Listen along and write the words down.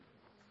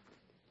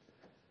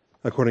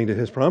According to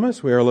his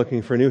promise, we are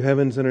looking for new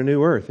heavens and a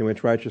new earth in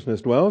which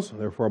righteousness dwells.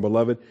 Therefore,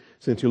 beloved,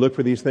 since you look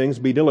for these things,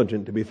 be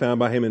diligent to be found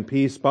by him in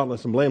peace,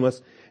 spotless and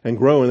blameless, and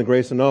grow in the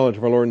grace and knowledge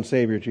of our Lord and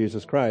Savior,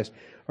 Jesus Christ.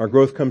 Our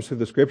growth comes through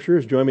the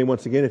Scriptures. Join me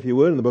once again, if you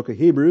would, in the book of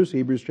Hebrews,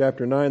 Hebrews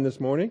chapter 9 this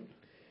morning.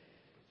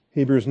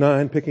 Hebrews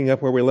 9, picking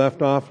up where we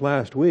left off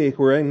last week.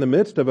 We're in the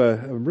midst of a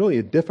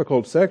really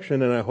difficult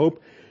section, and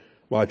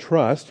I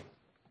trust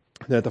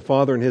that the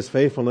Father in his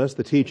faithfulness,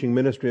 the teaching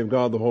ministry of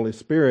God, the Holy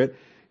Spirit,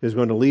 is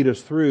going to lead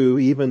us through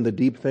even the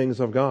deep things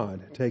of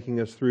God, taking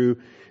us through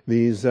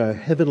these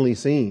heavenly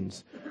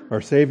scenes.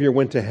 Our Savior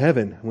went to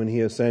heaven when he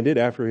ascended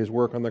after his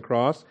work on the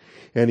cross,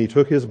 and he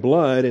took his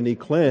blood and he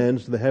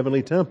cleansed the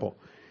heavenly temple.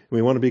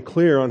 We want to be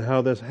clear on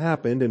how this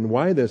happened and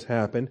why this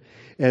happened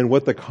and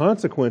what the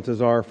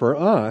consequences are for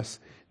us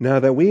now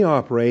that we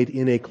operate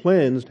in a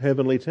cleansed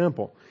heavenly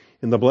temple,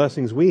 and the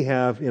blessings we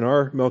have in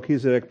our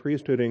Melchizedek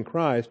priesthood in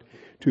Christ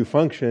to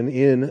function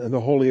in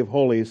the Holy of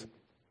Holies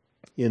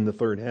in the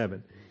third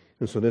heaven.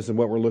 And so this is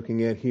what we're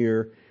looking at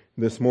here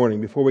this morning.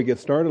 Before we get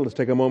started, let's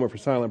take a moment for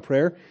silent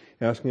prayer,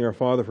 asking our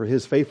Father for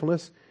his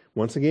faithfulness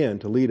once again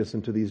to lead us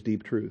into these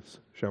deep truths.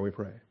 Shall we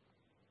pray?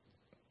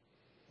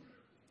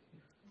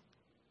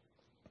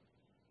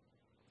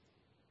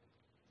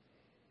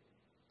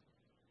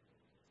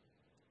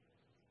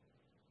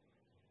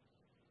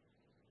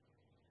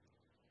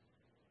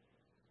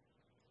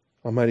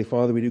 Almighty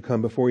Father, we do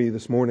come before you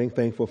this morning,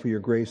 thankful for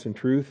your grace and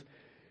truth,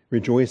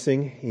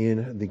 rejoicing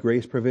in the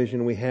grace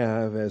provision we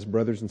have as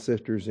brothers and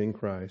sisters in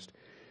Christ.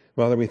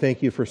 Father, we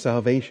thank you for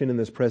salvation in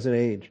this present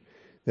age,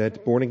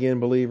 that born-again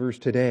believers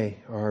today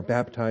are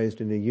baptized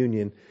into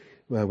union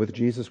with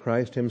Jesus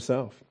Christ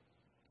himself.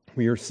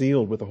 We are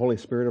sealed with the Holy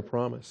Spirit of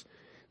promise.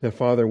 That,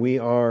 Father, we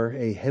are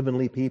a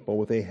heavenly people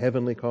with a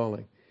heavenly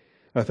calling.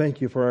 I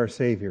thank you for our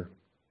Savior,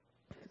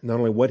 not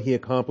only what he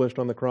accomplished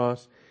on the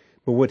cross,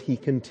 but what he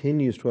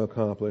continues to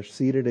accomplish,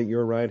 seated at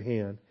your right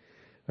hand.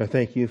 I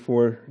thank you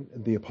for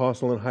the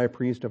apostle and high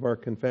priest of our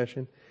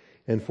confession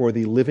and for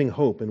the living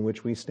hope in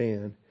which we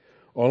stand.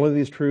 All of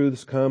these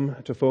truths come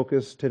to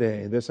focus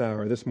today, this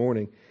hour, this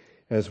morning,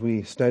 as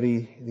we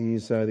study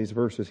these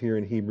verses here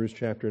in Hebrews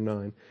chapter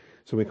 9.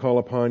 So we call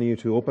upon you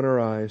to open our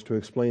eyes to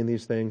explain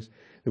these things,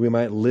 that we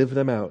might live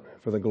them out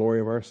for the glory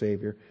of our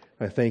Savior.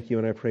 I thank you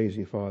and I praise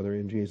you, Father,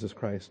 in Jesus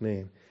Christ's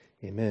name.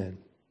 Amen.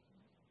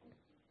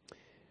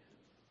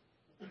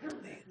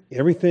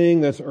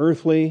 Everything that's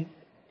earthly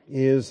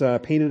is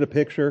painted a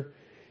picture,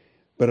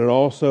 but it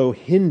also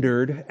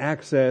hindered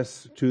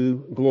access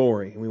to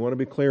glory. And we want to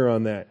be clear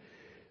on that.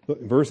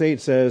 Verse 8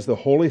 says, the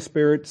Holy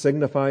Spirit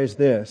signifies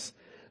this,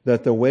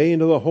 that the way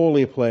into the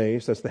holy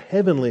place, that's the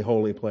heavenly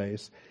holy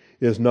place,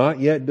 is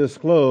not yet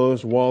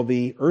disclosed while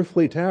the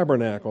earthly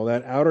tabernacle,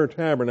 that outer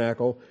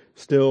tabernacle,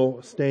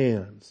 still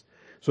stands.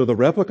 So the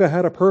replica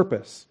had a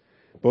purpose.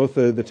 Both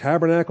the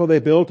tabernacle they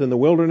built in the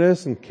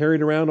wilderness and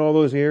carried around all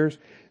those years,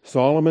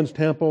 Solomon's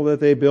temple that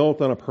they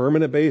built on a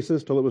permanent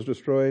basis till it was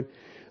destroyed.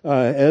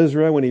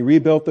 Ezra, when he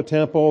rebuilt the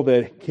temple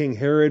that King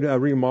Herod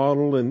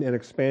remodeled and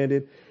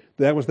expanded,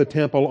 that was the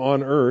temple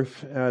on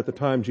earth at the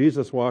time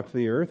Jesus walked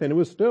the earth, and it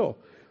was still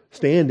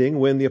standing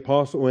when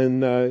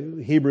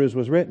Hebrews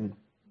was written.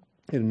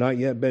 It had not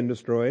yet been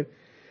destroyed.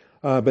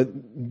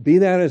 But be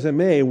that as it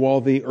may,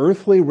 while the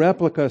earthly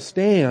replica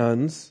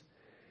stands,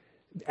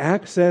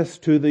 access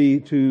to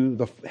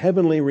the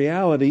heavenly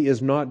reality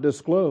is not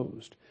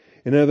disclosed.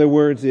 In other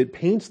words, it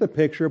paints the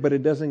picture, but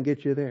it doesn't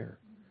get you there.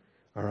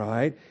 All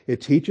right? It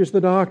teaches the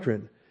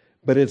doctrine,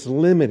 but it's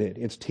limited.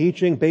 It's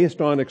teaching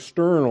based on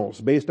externals,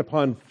 based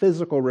upon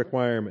physical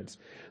requirements.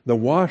 The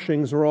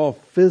washings are all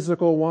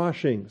physical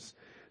washings.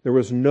 There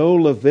was no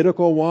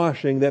Levitical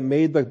washing that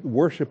made the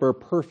worshiper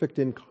perfect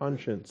in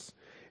conscience.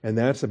 And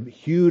that's a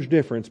huge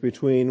difference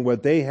between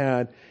what they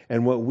had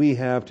and what we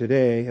have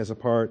today as a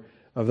part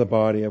of the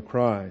body of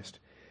Christ.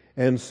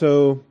 And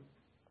so,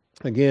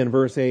 again,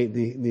 verse 8,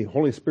 the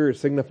Holy Spirit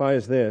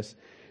signifies this,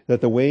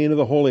 that the way into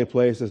the holy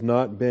place has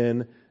not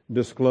been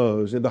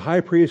disclosed. And the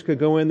high priest could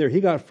go in there. He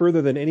got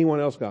further than anyone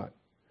else got.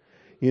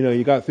 You know,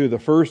 you got through the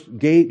first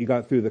gate, you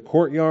got through the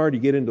courtyard, you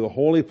get into the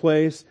holy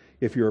place.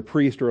 If you're a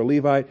priest or a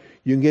Levite,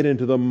 you can get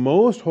into the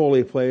most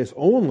holy place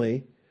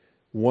only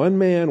one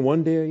man,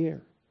 one day a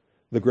year.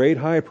 The great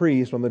high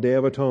priest on the Day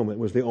of Atonement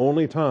was the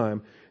only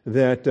time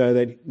that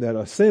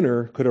a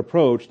sinner could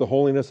approach the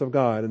holiness of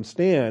God and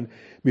stand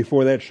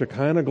before that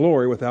Shekinah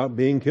glory without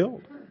being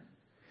killed.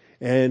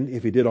 And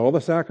if he did all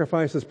the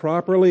sacrifices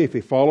properly, if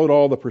he followed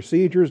all the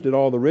procedures, did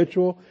all the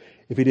ritual,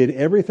 if he did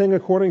everything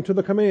according to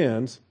the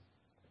commands,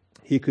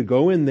 he could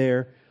go in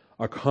there,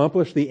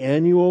 accomplish the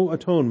annual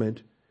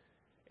atonement,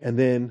 and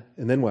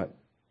then what?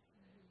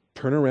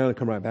 Turn around and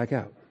come right back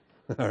out.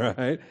 All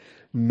right?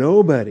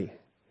 Nobody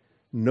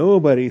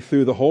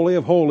through the Holy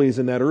of Holies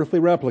in that earthly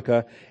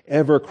replica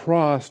ever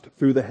crossed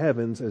through the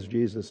heavens as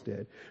Jesus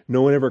did.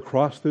 No one ever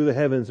crossed through the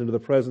heavens into the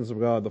presence of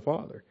God the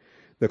Father.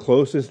 The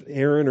closest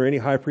Aaron or any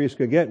high priest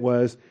could get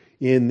was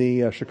in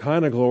the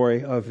Shekinah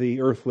glory of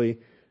the earthly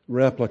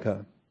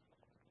replica.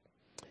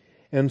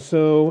 And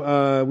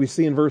so we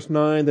see in verse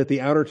 9 that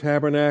the outer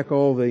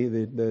tabernacle,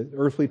 the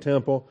earthly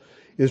temple,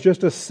 is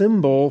just a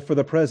symbol for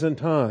the present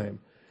time.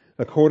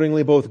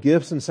 Accordingly, both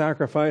gifts and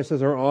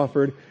sacrifices are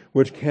offered,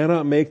 which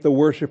cannot make the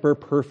worshiper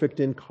perfect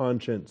in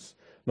conscience.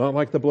 Not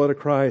like the blood of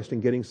Christ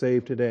in getting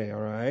saved today, all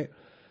right?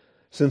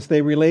 Since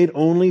they relate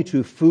only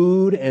to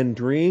food and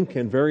drink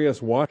and various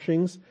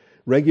washings,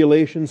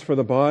 regulations for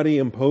the body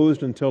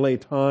imposed until a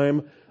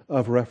time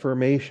of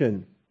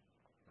reformation.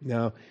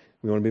 Now,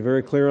 we want to be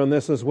very clear on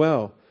this as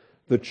well.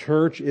 The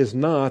church is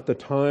not the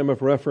time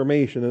of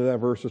reformation that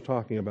verse is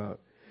talking about.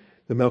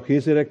 The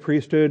Melchizedek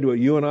priesthood, what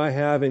you and I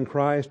have in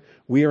Christ,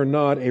 we are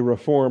not a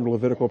reformed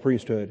Levitical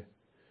priesthood.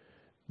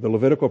 The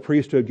Levitical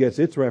priesthood gets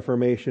its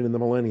reformation in the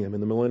millennium, in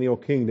the millennial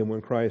kingdom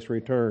when Christ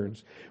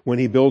returns, when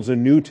he builds a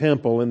new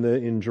temple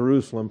in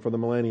Jerusalem for the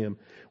millennium,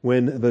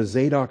 when the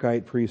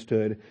Zadokite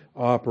priesthood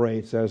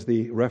operates as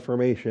the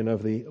reformation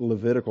of the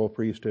Levitical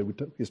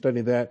priesthood. We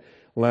studied that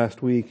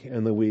last week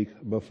and the week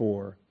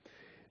before.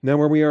 Now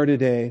where we are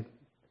today,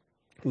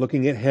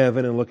 looking at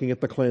heaven and looking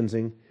at the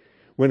cleansing,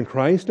 when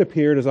Christ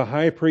appeared as a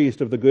high priest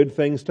of the good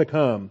things to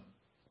come,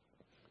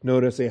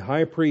 notice, a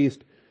high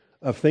priest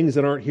of things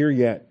that aren't here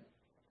yet,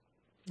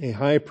 a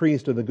high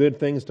priest of the good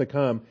things to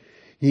come,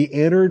 he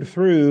entered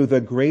through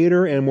the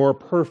greater and more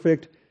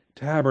perfect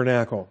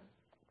tabernacle,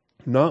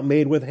 not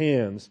made with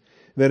hands,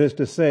 that is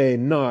to say,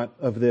 not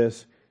of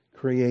this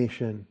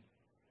creation.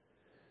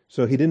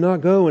 So he did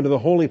not go into the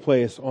holy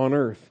place on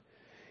earth.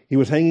 He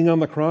was hanging on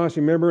the cross,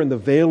 remember, and the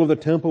veil of the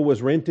temple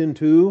was rent in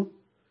two.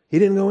 He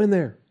didn't go in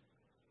there.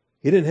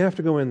 He didn't have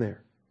to go in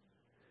there.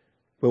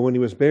 But when he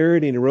was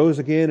buried and he rose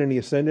again and he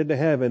ascended to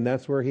heaven,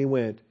 that's where he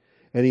went.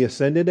 And he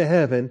ascended to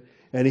heaven,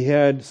 and he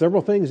had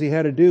several things he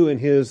had to do in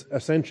his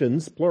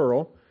ascensions,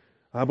 plural.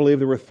 I believe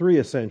there were 3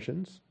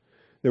 ascensions.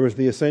 There was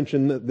the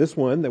ascension, this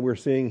one that we're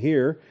seeing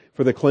here,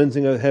 for the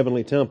cleansing of the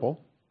heavenly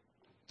temple.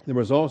 There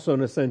was also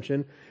an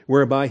ascension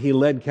whereby he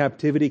led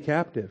captivity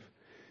captive,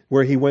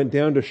 where he went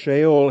down to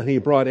Sheol and he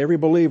brought every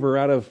believer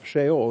out of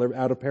Sheol,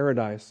 out of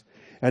paradise,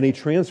 and he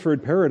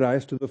transferred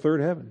paradise to the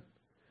third heaven.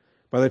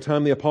 By the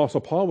time the Apostle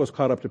Paul was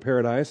caught up to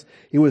paradise,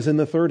 he was in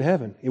the third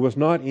heaven. He was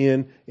not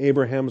in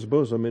Abraham's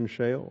bosom in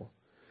Sheol.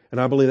 And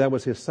I believe that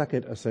was his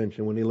second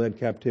ascension when he led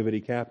captivity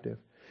captive.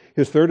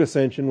 His third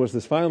ascension was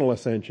this final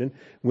ascension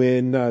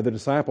when the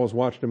disciples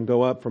watched him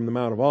go up from the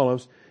Mount of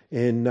Olives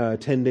in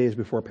 10 days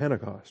before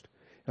Pentecost,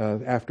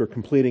 after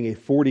completing a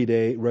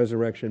 40-day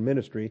resurrection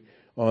ministry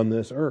on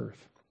this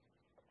earth.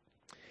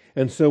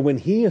 And so when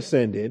he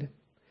ascended,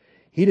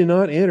 he did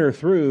not enter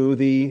through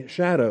the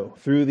shadow,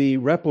 through the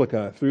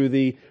replica, through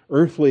the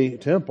earthly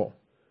temple.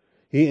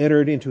 He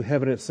entered into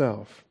heaven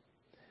itself.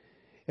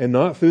 And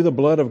not through the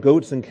blood of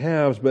goats and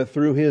calves, but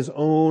through his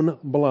own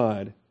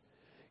blood.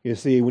 You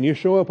see, when you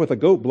show up with a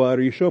goat blood,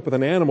 or you show up with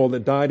an animal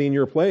that died in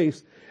your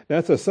place,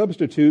 that's a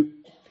substitute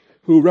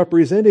who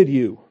represented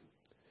you.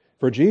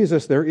 For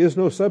Jesus, there is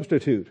no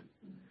substitute.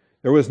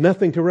 There was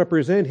nothing to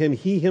represent him.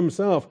 He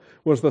himself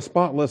was the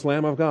spotless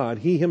Lamb of God.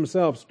 He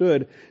himself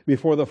stood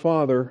before the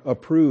Father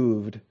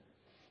approved.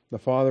 The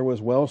Father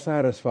was well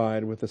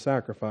satisfied with the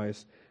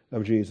sacrifice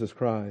of Jesus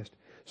Christ.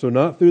 So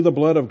not through the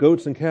blood of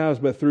goats and calves,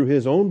 but through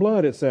his own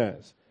blood, it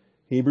says.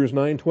 Hebrews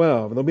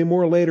 9:12. And there'll be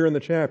more later in the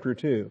chapter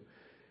too.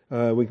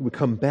 We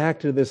come back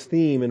to this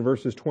theme in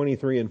verses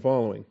 23 and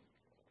following,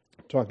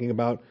 talking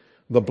about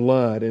the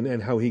blood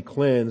and how he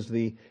cleansed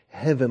the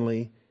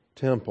heavenly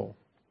temple.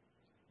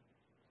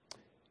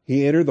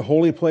 He entered the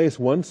holy place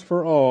once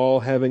for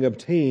all, having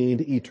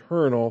obtained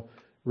eternal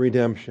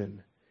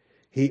redemption.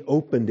 He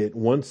opened it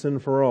once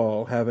and for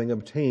all, having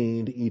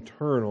obtained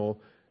eternal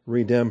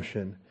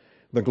redemption.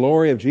 The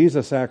glory of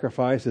Jesus'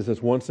 sacrifice is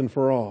this once and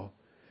for all.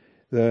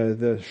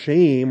 The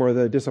shame or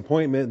the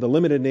disappointment, the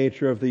limited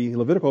nature of the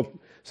Levitical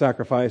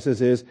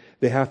sacrifices is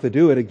they have to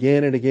do it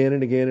again and again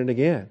and again and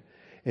again.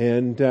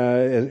 And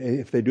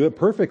if they do it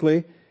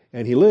perfectly,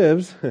 and he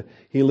lives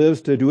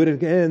to do it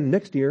again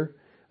next year.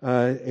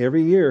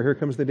 Every year, here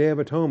comes the Day of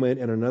Atonement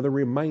and another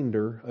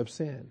reminder of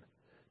sin,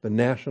 the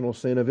national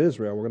sin of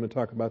Israel. We're going to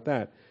talk about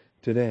that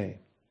today.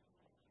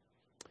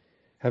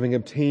 Having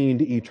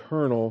obtained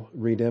eternal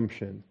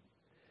redemption.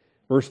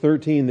 Verse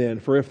 13 then,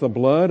 for if the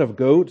blood of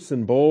goats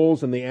and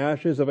bulls and the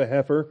ashes of a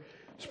heifer,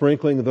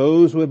 sprinkling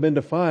those who have been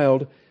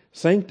defiled,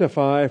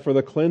 sanctify for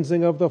the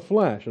cleansing of the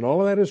flesh. And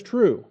all of that is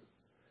true.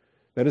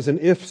 That is an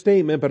if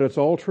statement, but it's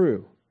all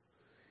true.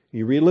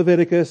 You read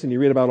Leviticus and you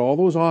read about all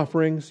those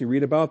offerings. You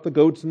read about the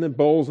goats and the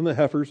bulls and the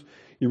heifers.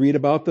 You read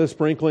about the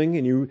sprinkling,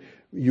 and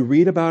you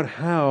read about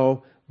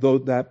how though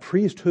that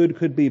priesthood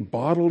could be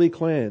bodily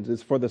cleansed.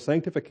 It's for the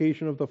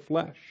sanctification of the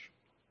flesh.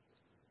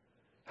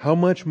 How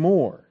much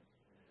more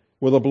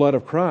will the blood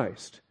of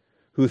Christ,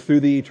 who through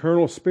the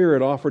eternal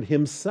Spirit offered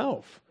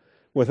himself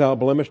without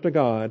blemish to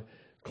God,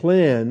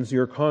 cleanse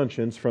your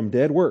conscience from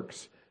dead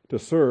works to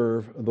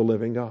serve the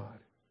living God?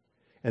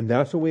 And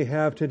that's what we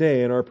have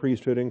today in our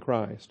priesthood in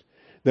Christ,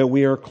 that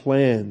we are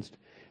cleansed.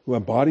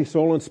 Body,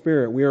 soul, and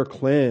spirit, we are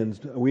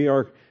cleansed. We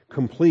are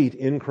complete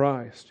in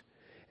Christ.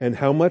 And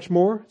how much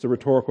more? It's a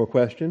rhetorical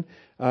question.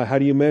 How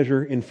do you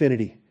measure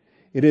infinity?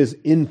 It is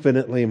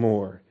infinitely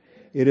more.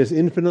 It is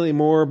infinitely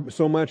more,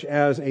 so much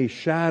as a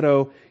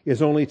shadow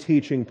is only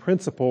teaching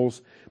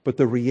principles, but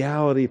the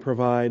reality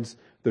provides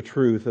the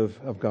truth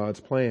of God's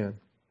plan.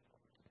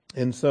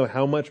 And so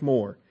how much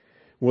more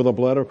will the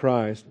blood of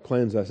Christ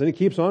cleanse us? And it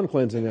keeps on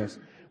cleansing us.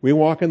 We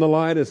walk in the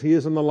light as He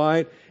is in the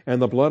light,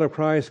 and the blood of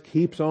Christ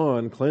keeps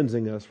on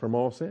cleansing us from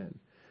all sin.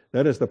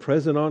 That is the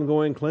present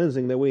ongoing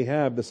cleansing that we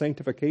have, the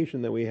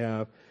sanctification that we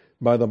have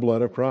by the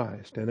blood of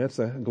Christ. And that's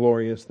a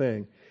glorious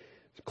thing.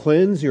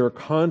 Cleanse your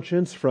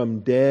conscience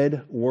from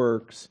dead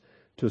works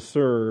to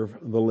serve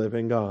the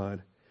living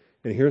God.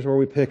 And here's where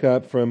we pick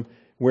up from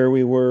where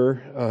we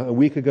were a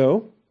week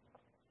ago.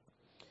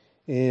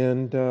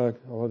 And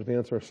I'll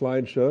advance our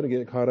slideshow to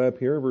get caught up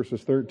here,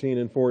 verses 13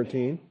 and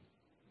 14.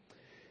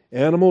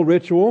 Animal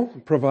ritual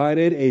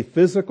provided a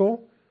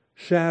physical,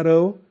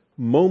 shadow,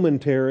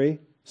 momentary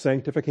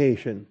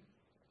sanctification.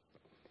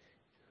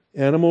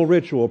 Animal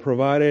ritual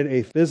provided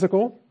a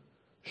physical,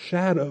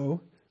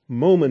 shadow,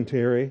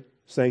 momentary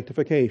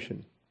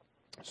sanctification.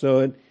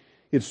 So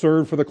it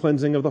served for the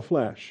cleansing of the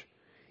flesh.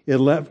 It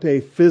left a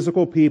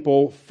physical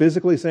people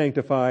physically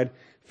sanctified,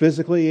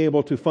 physically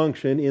able to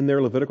function in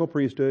their Levitical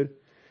priesthood.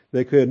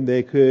 They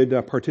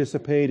could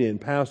participate in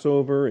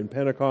Passover, in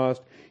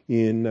Pentecost,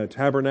 in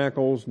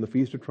tabernacles, in the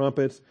Feast of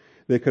Trumpets.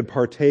 They could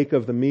partake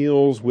of the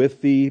meals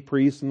with the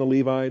priests and the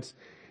Levites.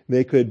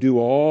 They could do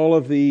all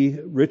of the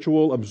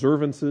ritual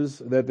observances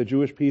that the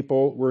Jewish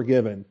people were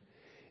given.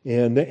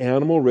 And the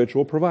animal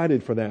ritual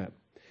provided for that.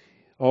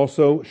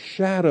 Also,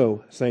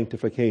 shadow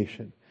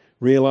sanctification,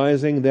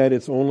 realizing that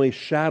it's only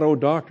shadow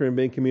doctrine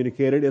being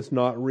communicated, it's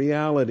not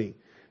reality.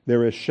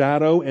 There is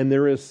shadow and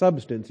there is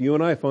substance. You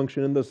and I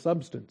function in the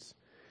substance.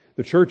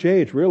 The church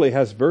age really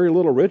has very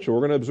little ritual.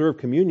 We're going to observe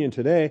communion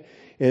today,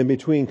 and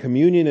between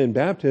communion and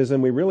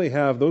baptism, we really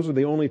have, those are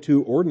the only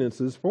two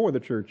ordinances for the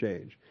church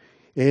age.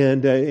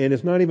 And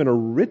it's not even a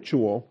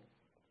ritual.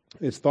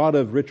 It's thought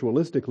of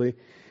ritualistically,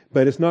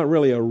 but it's not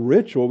really a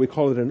ritual. We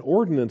call it an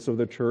ordinance of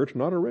the church,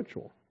 not a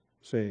ritual.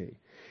 See?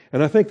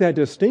 And I think that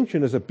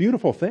distinction is a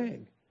beautiful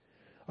thing.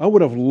 I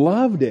would have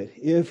loved it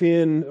if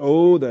in, the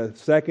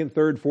 2nd,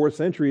 3rd, 4th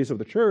centuries of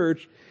the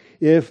church,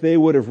 if they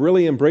would have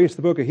really embraced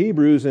the book of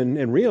Hebrews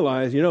and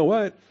realized, you know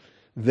what?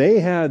 They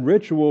had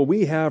ritual,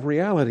 we have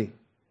reality.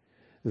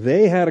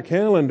 They had a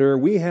calendar,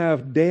 we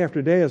have day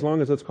after day as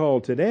long as it's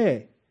called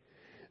today.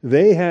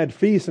 They had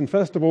feasts and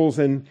festivals,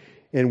 and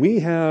we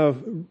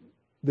have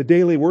the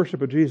daily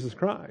worship of Jesus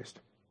Christ.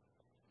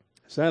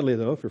 Sadly,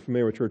 though, if you're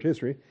familiar with church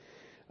history,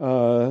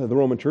 the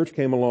Roman Church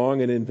came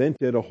along and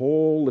invented a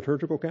whole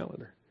liturgical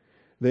calendar.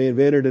 They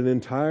invented an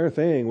entire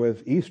thing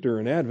with Easter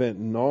and Advent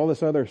and all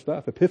this other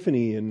stuff,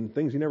 Epiphany and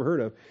things you never heard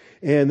of.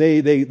 And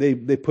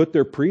they put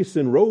their priests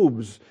in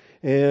robes,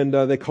 and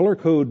they color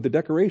code the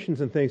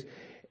decorations and things.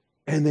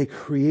 And they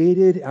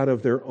created out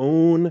of their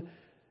own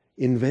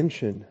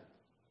invention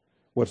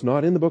what's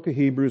not in the book of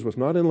Hebrews, what's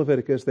not in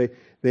Leviticus. They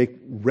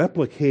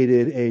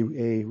replicated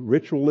a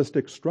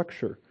ritualistic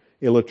structure,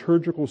 a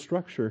liturgical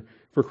structure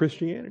for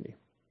Christianity.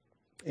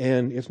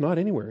 And it's not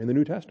anywhere in the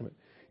New Testament.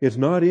 It's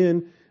not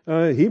in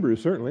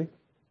Hebrews, certainly.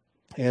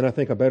 And I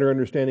think a better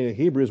understanding of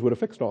Hebrews would have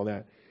fixed all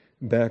that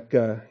back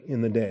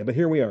in the day. But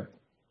here we are.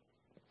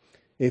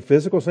 A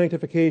physical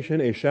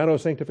sanctification, a shadow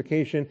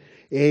sanctification,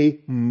 a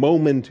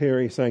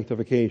momentary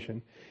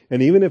sanctification.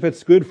 And even if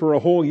it's good for a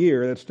whole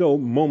year, that's still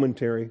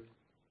momentary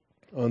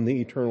on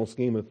the eternal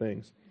scheme of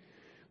things.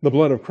 The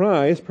blood of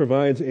Christ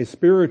provides a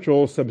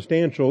spiritual,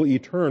 substantial,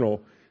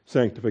 eternal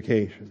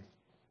sanctification.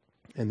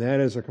 And that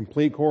is a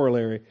complete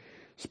corollary.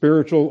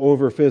 Spiritual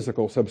over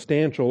physical,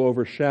 substantial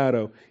over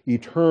shadow,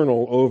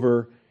 eternal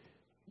over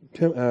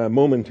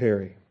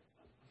momentary.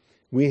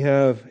 We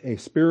have a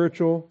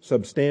spiritual,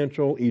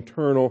 substantial,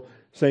 eternal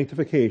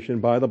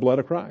sanctification by the blood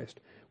of Christ.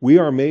 We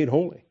are made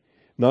holy,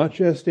 not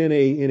just in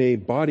a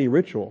body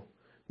ritual.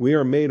 We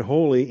are made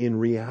holy in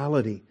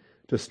reality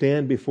to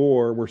stand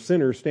before, we're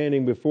sinners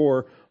standing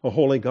before a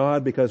holy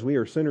God because we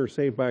are sinners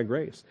saved by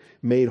grace,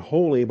 made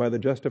holy by the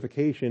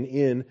justification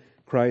in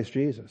Christ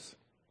Jesus.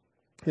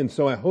 And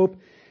so I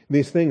hope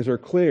these things are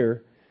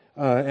clear.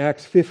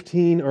 Acts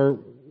 15, or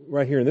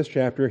right here in this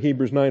chapter,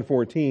 Hebrews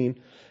 9:14,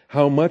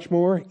 how much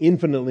more?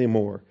 Infinitely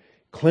more.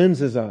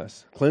 Cleanses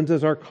us,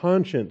 cleanses our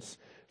conscience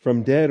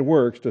from dead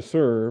works to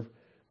serve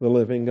the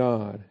living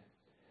God.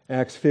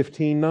 Acts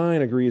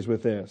 15:9 agrees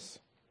with this.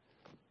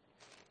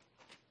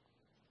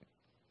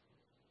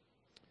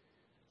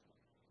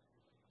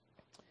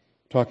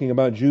 Talking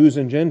about Jews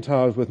and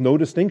Gentiles with no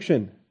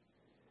distinction.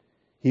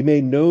 He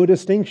made no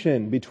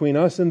distinction between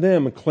us and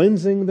them,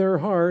 cleansing their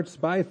hearts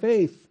by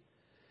faith.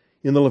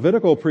 In the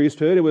Levitical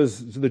priesthood, it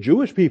was the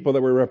Jewish people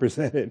that were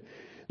represented.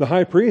 The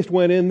high priest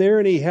went in there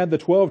and he had the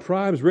 12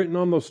 tribes written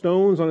on those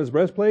stones on his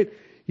breastplate.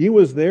 He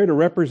was there to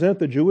represent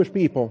the Jewish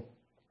people.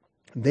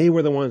 They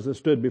were the ones that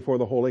stood before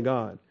the holy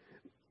God,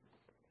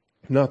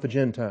 not the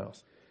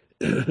Gentiles.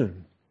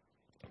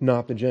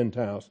 Not the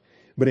Gentiles.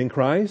 But in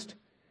Christ,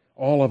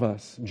 all of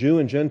us, Jew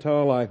and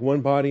Gentile alike, one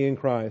body in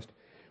Christ,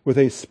 with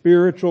a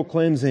spiritual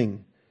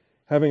cleansing,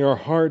 having our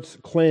hearts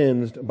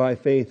cleansed by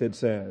faith, it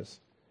says.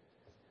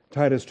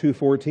 Titus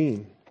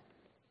 2:14.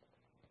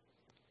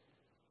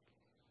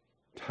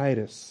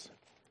 Titus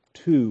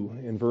 2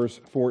 in verse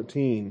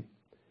 14.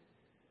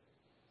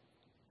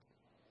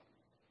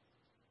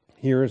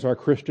 Here is our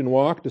Christian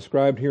walk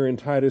described here in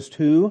Titus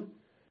 2.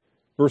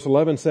 Verse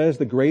 11 says,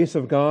 "The grace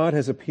of God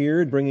has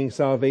appeared, bringing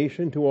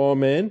salvation to all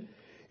men,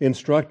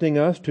 instructing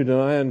us to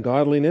deny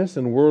ungodliness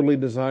and worldly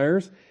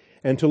desires,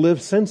 and to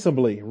live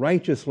sensibly,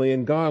 righteously,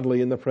 and godly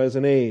in the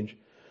present age,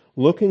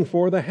 looking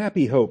for the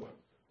happy hope,"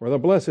 or the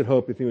blessed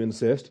hope if you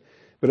insist,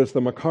 but it's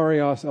the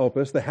Makarios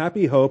Elpis, the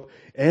happy hope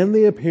and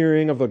the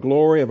appearing of the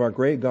glory of our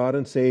great God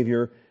and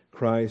Savior,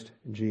 Christ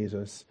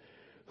Jesus,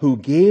 who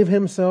gave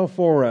himself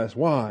for us.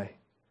 Why?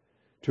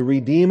 To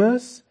redeem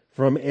us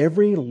from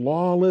every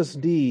lawless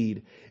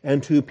deed,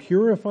 and to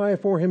purify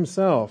for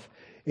himself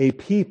a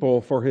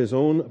people for his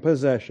own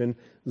possession,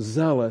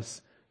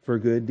 zealous for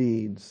good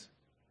deeds.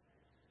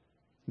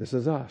 This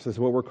is us. This is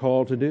what we're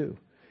called to do.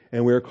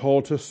 And we're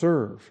called to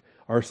serve.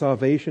 Our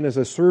salvation is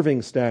a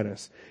serving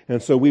status.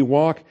 And so we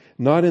walk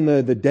not in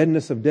the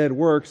deadness of dead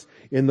works,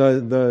 in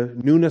the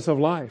newness of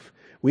life.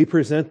 We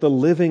present the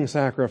living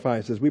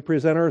sacrifices. We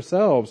present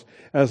ourselves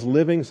as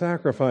living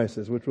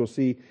sacrifices, which we'll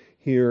see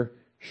here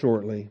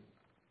shortly.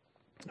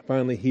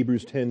 Finally,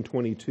 Hebrews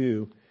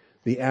 10:22,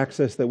 the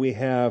access that we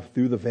have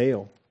through the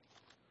veil.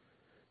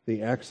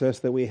 The access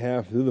that we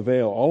have through the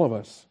veil, all of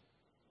us.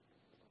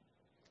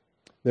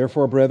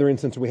 "Therefore, brethren,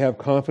 since we have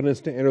confidence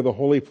to enter the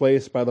holy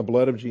place by the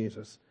blood of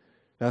Jesus,"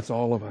 that's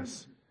all of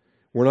us.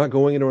 We're not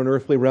going into an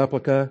earthly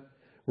replica.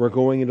 We're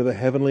going into the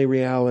heavenly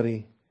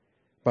reality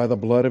by the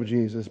blood of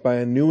Jesus, by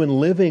a new and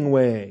living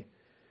way.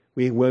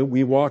 We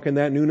walk in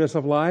that newness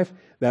of life,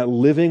 that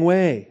living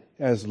way,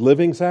 as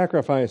living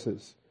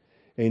sacrifices.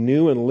 A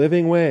new and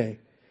living way,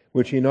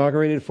 which He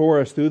inaugurated for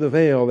us through the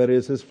veil that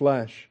is His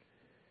flesh.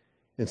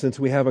 And since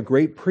we have a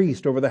great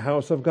priest over the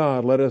house of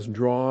God, let us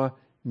draw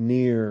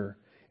near.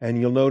 And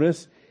you'll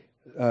notice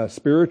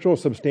spiritual,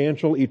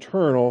 substantial,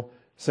 eternal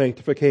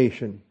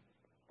sanctification.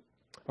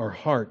 Our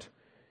heart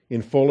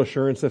in full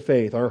assurance of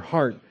faith. Our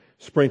heart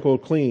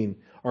sprinkled clean.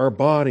 Our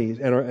bodies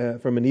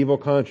from an evil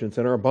conscience,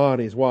 and our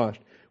bodies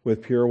washed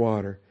with pure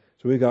water.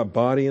 So we've got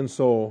body and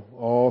soul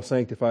all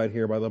sanctified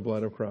here by the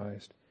blood of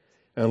Christ.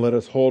 And let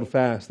us hold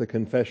fast the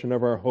confession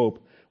of our hope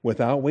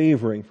without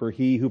wavering, for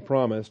He who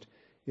promised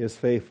is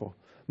faithful.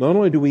 Not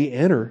only do we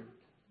enter,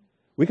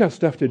 we got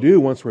stuff to do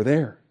once we're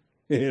there.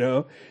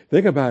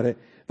 Think about it.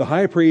 The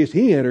high priest,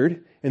 he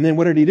entered, and then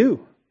what did he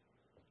do?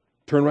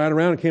 Turned right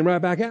around and came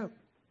right back out.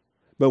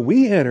 But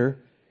we enter,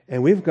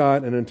 and we've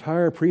got an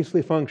entire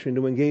priestly function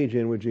to engage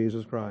in with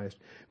Jesus Christ.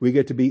 We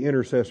get to be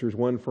intercessors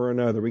one for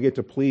another. We get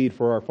to plead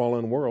for our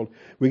fallen world.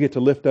 We get to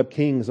lift up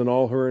kings and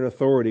all who are in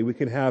authority. We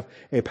can have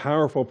a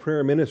powerful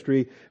prayer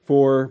ministry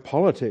for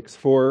politics,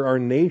 for our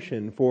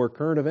nation, for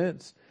current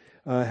events,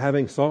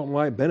 having salt and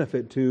light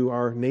benefit to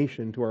our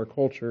nation, to our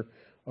culture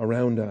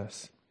around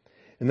us.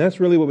 And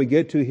that's really what we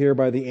get to here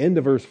by the end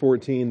of verse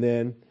 14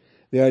 then,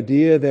 the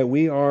idea that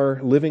we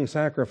are living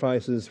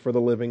sacrifices for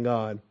the living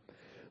God.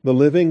 The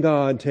living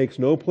God takes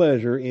no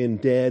pleasure in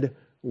dead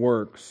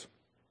works.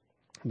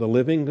 The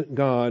living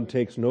God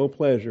takes no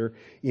pleasure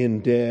in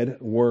dead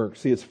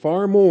works. See, it's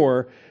far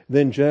more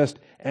than just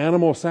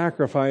animal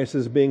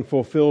sacrifices being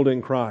fulfilled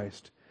in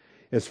Christ.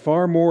 It's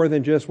far more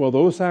than just, well,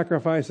 those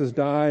sacrifices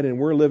died and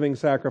we're living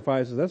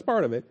sacrifices. That's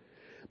part of it.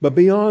 But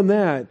beyond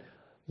that,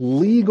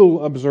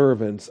 legal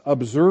observance of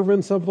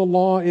the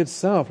law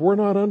itself. We're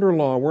not under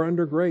law, we're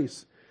under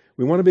grace.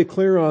 We want to be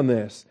clear on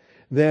this,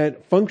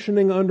 that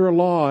functioning under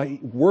law,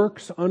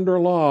 works under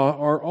law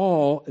are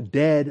all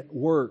dead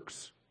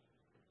works.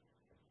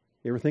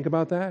 You ever think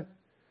about that?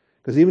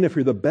 Because even if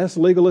you're the best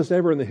legalist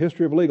ever in the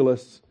history of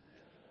legalists,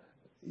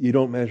 you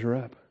don't measure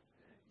up.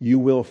 You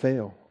will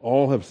fail.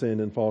 All have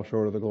sinned and fall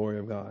short of the glory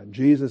of God.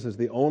 Jesus is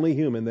the only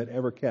human that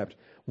ever kept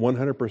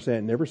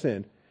 100%, never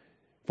sinned,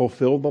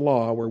 fulfilled the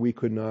law where we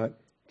could not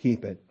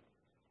keep it.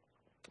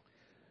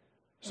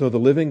 So the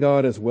living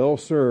God is well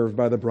served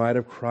by the bride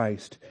of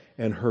Christ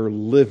and her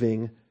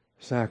living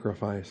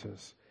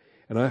sacrifices.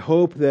 And I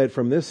hope that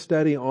from this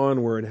study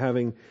onward,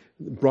 having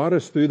brought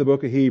us through the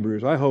book of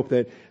Hebrews, I hope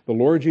that the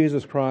Lord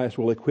Jesus Christ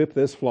will equip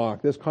this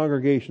flock. This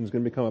congregation is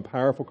going to become a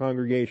powerful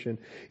congregation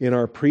in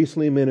our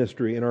priestly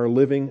ministry, in our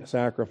living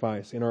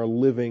sacrifice, in our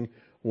living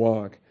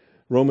walk.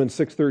 Romans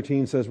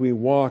 6:13 says we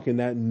walk in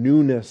that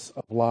newness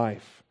of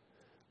life.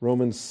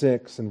 Romans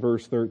 6 and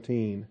verse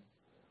 13.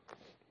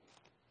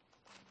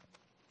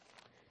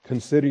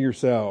 Consider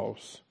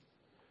yourselves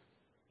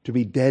to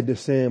be dead to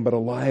sin, but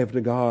alive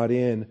to God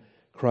in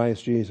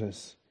Christ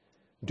Jesus.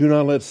 Do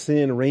not let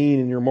sin reign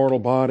in your mortal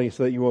body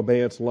so that you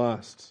obey its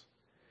lusts.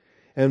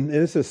 And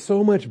this is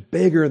so much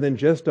bigger than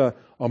just a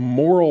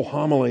moral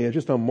homily,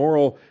 just a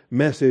moral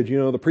message.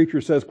 The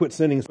preacher says, quit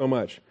sinning so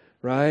much,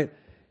 right?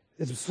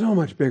 It's so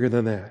much bigger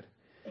than that.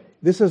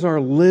 This is our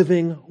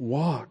living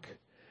walk.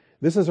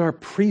 This is our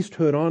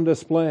priesthood on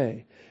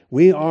display.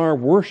 We are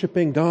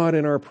worshiping God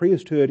in our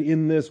priesthood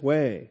in this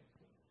way.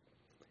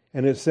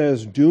 And it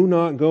says, do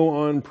not go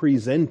on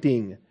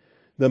presenting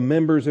the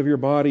members of your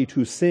body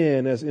to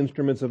sin as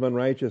instruments of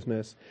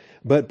unrighteousness,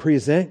 but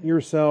present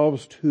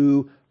yourselves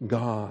to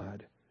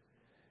God.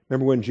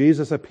 Remember, when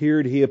Jesus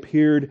appeared, he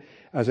appeared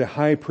as a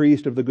high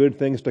priest of the good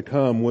things to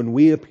come. When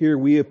we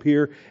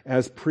appear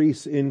as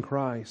priests in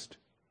Christ.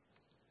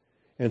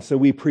 And so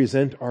we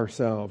present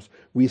ourselves.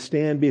 We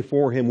stand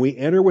before him. We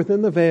enter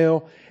within the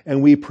veil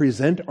and we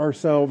present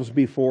ourselves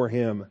before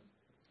him.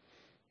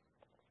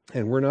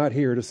 And we're not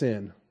here to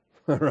sin.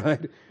 All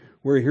right?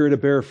 We're here to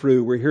bear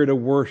fruit. We're here to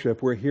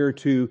worship. We're here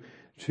to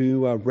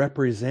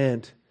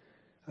represent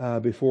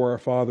before our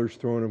Father's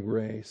throne of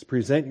grace.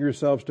 Present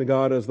yourselves to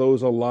God as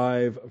those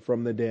alive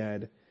from the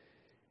dead,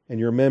 and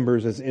your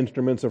members as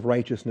instruments of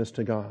righteousness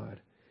to God.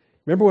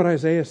 Remember what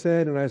Isaiah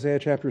said in Isaiah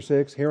chapter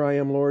 6? Here I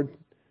am, Lord.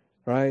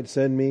 Right?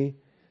 Send me.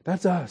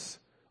 That's us.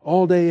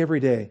 All day, every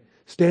day.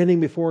 Standing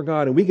before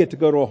God. And we get to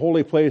go to a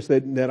holy place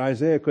that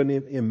Isaiah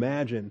couldn't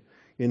imagine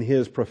in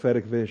his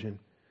prophetic vision.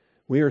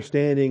 We are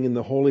standing in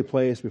the holy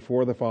place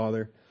before the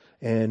Father,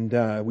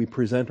 and we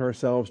present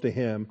ourselves to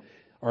him,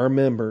 our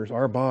members,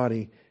 our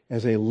body,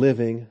 as a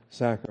living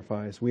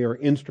sacrifice. We are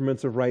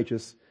instruments of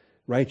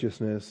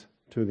righteousness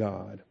to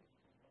God.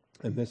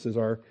 And this is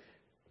our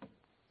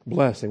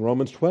blessing.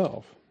 Romans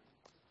 12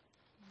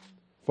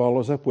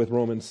 follows up with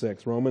Romans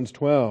 6. Romans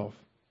 12.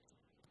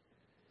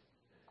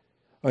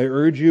 I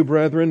urge you,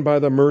 brethren, by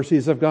the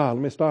mercies of God.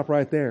 Let me stop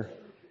right there.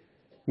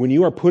 When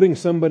you are putting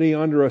somebody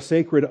under a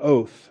sacred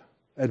oath,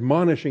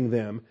 admonishing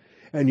them,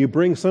 and you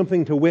bring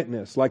something to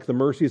witness, like the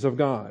mercies of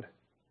God,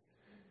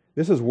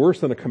 this is worse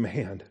than a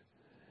command.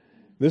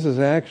 This is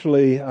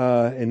actually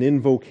an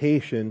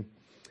invocation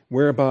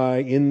whereby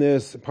in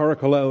this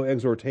parakaleo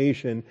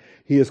exhortation,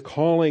 he is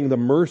calling the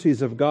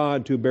mercies of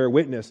God to bear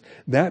witness.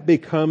 That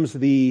becomes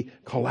the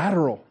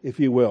collateral, if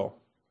you will.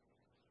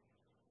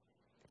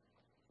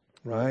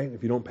 Right?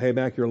 If you don't pay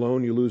back your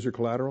loan, you lose your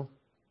collateral.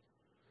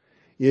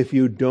 If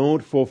you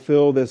don't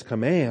fulfill this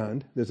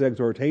command, this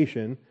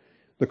exhortation,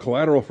 the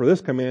collateral for this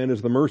command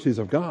is the mercies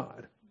of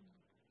God.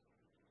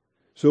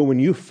 So when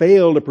you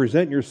fail to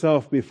present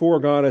yourself before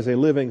God as a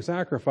living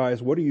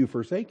sacrifice, what are you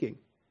forsaking?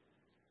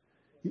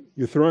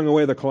 You're throwing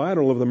away the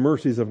collateral of the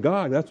mercies of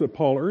God. That's what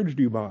Paul urged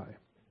you by.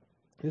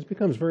 This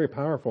becomes very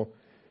powerful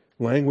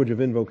language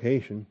of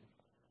invocation.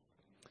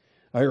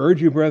 I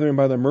urge you, brethren,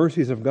 by the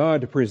mercies of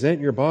God, to present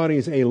your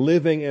bodies a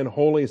living and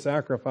holy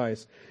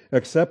sacrifice,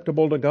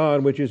 acceptable to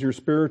God, which is your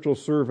spiritual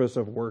service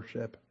of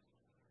worship.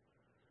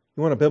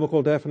 You want a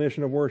biblical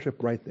definition of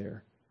worship? Right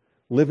there.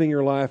 Living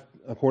your life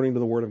according to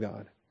the Word of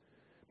God.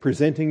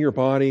 Presenting your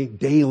body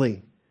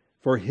daily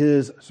for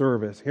His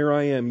service. Here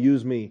I am,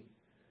 use me.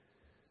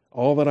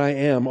 All that I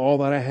am, all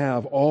that I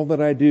have, all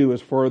that I do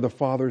is for the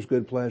Father's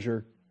good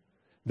pleasure.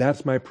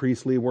 That's my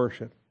priestly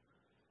worship.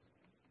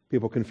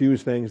 People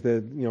confuse things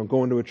that,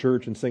 going to a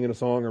church and singing a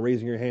song or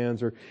raising your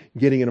hands or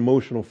getting an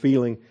emotional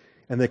feeling,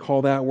 and they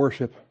call that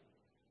worship.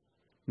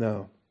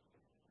 No.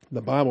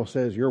 The Bible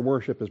says your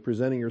worship is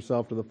presenting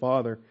yourself to the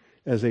Father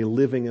as a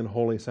living and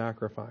holy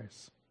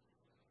sacrifice.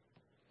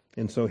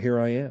 And so here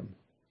I am.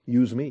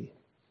 Use me.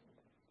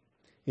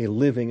 A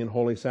living and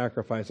holy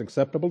sacrifice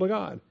acceptable to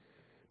God.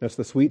 That's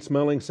the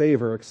sweet-smelling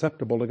savor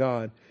acceptable to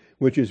God,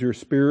 which is your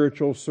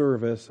spiritual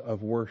service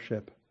of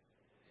worship.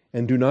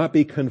 And do not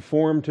be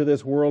conformed to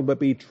this world, but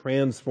be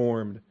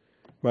transformed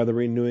by the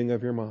renewing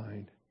of your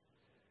mind.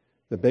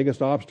 The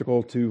biggest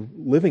obstacle to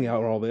living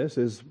out all this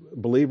is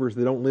believers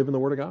that don't live in the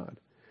Word of God.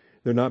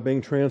 They're not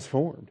being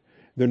transformed.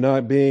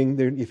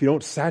 If you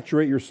don't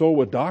saturate your soul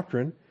with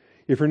doctrine,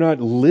 if you're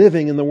not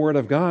living in the Word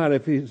of God,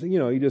 if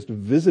you just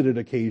visit it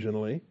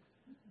occasionally,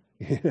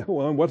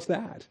 well, what's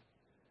that?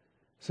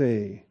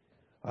 See,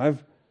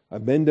 I've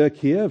been to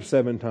Kiev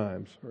 7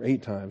 times or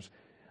 8 times.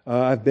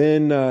 I've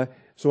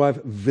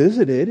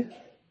visited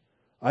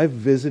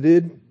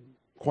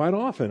quite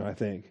often, I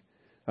think.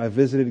 I've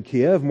visited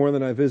Kiev more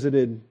than I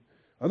visited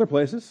other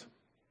places.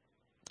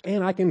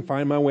 And I can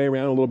find my way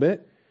around a little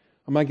bit.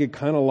 I might get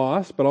kind of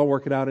lost, but I'll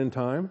work it out in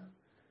time.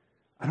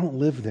 I don't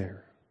live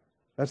there.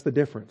 That's the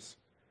difference.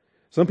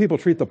 Some people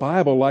treat the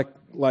Bible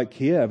like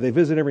Kiev. They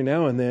visit every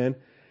now and then.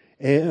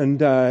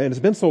 And it's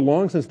been so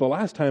long since the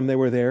last time they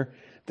were there,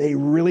 they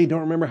really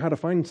don't remember how to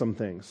find some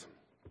things.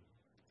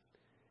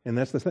 And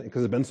that's the thing,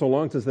 because it's been so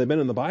long since they've been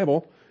in the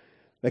Bible,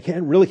 they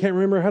can't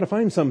remember how to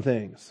find some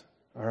things.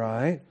 All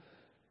right?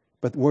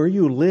 But where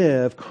you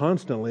live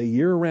constantly,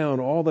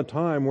 year-round, all the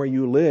time where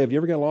you live, you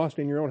ever get lost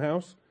in your own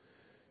house?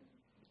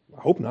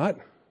 I hope not.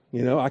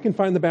 I can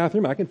find the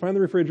bathroom, I can find the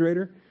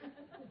refrigerator.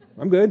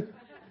 I'm good.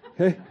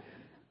 Okay?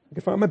 I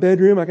can find my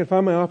bedroom, I can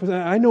find my office.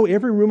 I know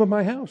every room of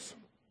my house.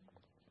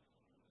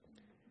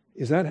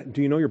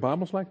 Do you know your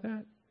Bible's like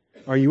that?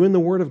 Are you in the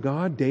Word of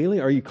God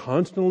daily? Are you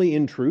constantly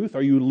in truth?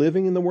 Are you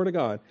living in the Word of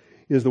God?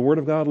 Is the Word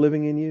of God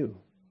living in you?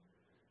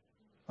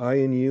 I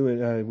in you,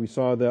 and we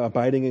saw the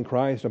abiding in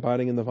Christ,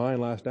 abiding in the vine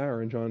last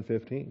hour in John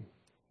 15.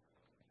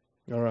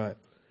 All right.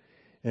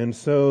 And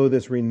so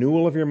this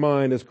renewal of your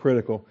mind is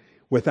critical.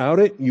 Without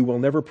it, you will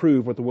never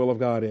prove what the will of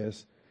God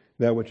is,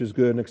 that which is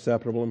good and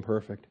acceptable and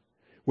perfect.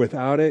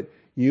 Without it,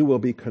 you will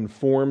be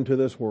conformed to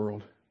this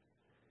world.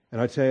 And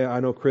I tell you, I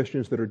know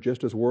Christians that are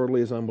just as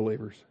worldly as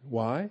unbelievers.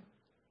 Why?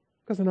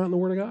 Because they're not in the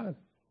Word of God.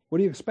 What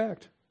do you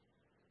expect?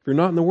 If you're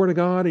not in the Word of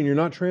God and you're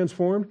not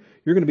transformed,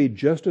 you're going to be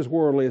just as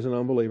worldly as an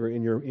unbeliever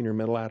in your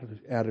mental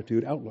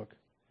attitude outlook.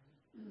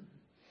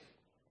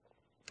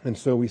 And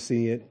so we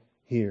see it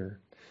here.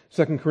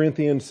 2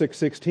 Corinthians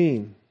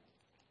 6:16.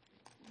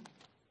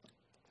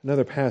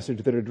 Another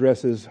passage that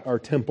addresses our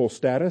temple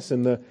status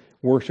and the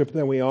worship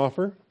that we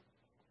offer.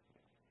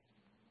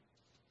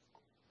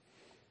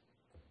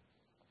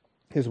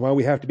 Is why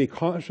we have to be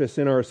cautious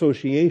in our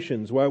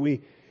associations, why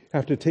we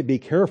have to be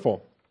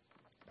careful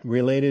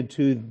related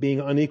to being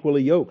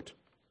unequally yoked.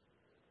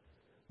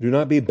 Do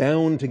not be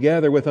bound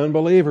together with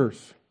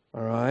unbelievers,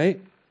 all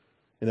right?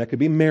 And that could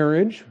be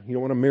marriage. You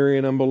don't want to marry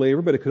an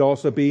unbeliever, but it could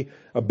also be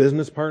a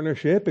business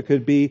partnership. It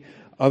could be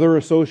other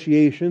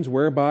associations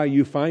whereby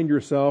you find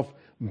yourself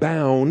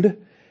bound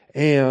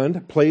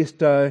and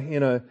placed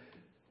in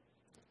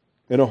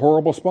a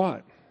horrible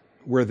spot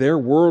where their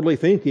worldly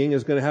thinking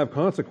is going to have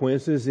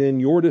consequences in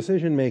your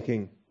decision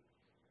making.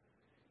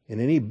 In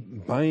any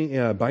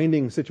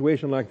binding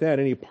situation like that,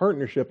 any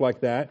partnership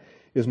like that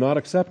is not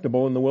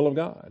acceptable in the will of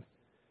God.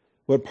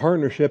 What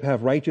partnership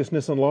have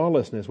righteousness and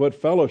lawlessness? What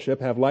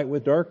fellowship have light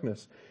with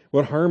darkness?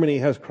 What harmony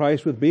has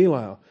Christ with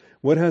Belial?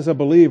 What has a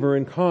believer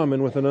in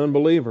common with an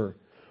unbeliever?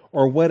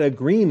 Or what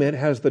agreement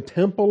has the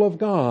temple of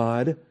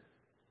God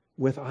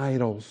with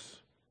idols?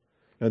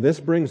 Now this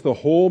brings the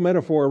whole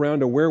metaphor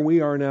around to where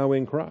we are now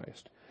in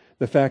Christ.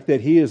 The fact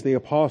that He is the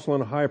apostle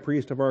and high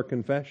priest of our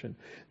confession.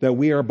 That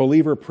we are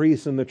believer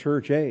priests in the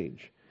church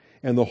age.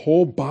 And the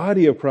whole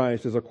body of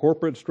Christ as a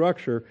corporate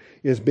structure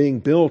is being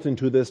built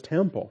into this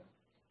temple.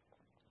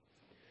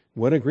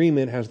 What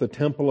agreement has the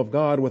temple of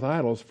God with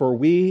idols? For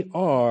we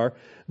are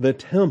the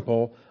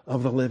temple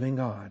of the living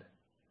God.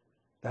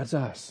 That's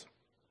us.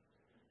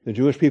 The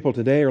Jewish people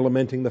today are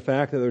lamenting the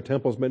fact that their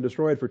temple's been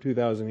destroyed for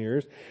 2,000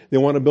 years. They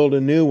want to build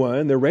a new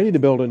one. They're ready to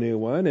build a new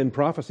one. And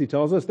prophecy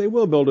tells us they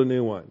will build a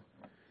new one.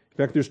 In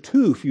fact, there's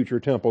 2 future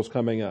temples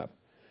coming up.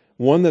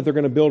 One that they're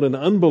going to build in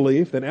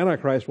unbelief that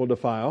Antichrist will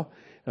defile.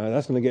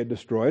 That's going to get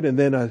destroyed. And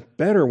then a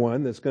better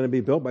one that's going to be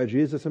built by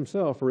Jesus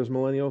Himself for His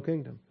millennial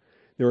kingdom.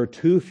 There are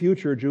 2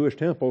 future Jewish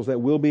temples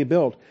that will be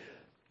built.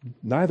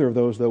 Neither of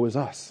those, though, is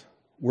us.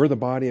 We're the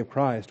body of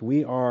Christ.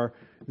 We are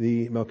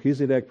the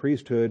Melchizedek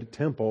priesthood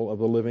temple of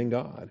the living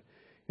God.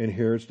 And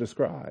here it's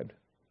described.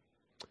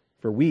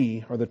 For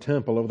we are the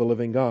temple of the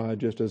living God,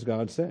 just as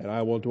God said,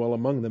 I will dwell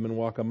among them and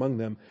walk among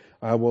them.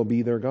 I will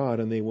be their God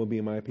and they will be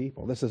my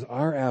people. This is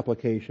our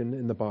application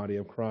in the body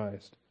of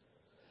Christ.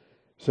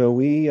 So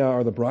we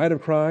are the bride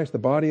of Christ, the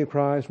body of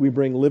Christ. We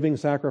bring living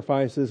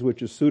sacrifices,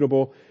 which is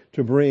suitable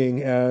to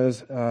bring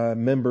as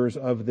members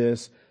of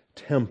this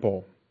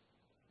temple.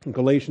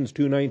 Galatians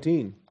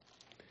 2:19.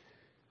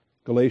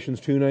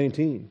 Galatians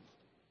 2:19.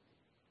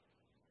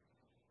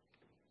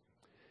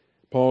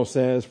 Paul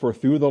says, for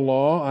through the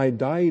law I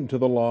died to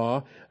the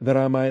law that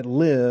I might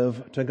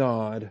live to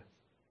God.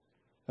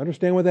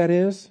 Understand what that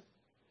is?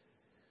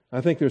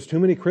 I think there's too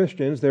many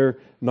Christians, they're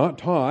not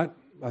taught.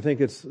 I think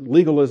it's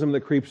legalism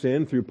that creeps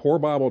in through poor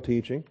Bible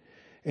teaching.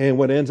 And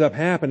what ends up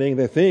happening,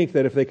 they think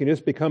that if they can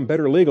just become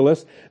better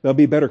legalists, they'll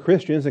be better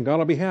Christians and God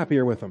will be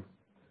happier with them.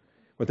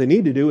 What they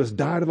need to do is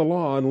die to the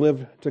law and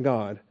live to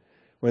God.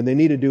 What they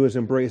need to do is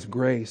embrace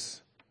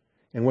grace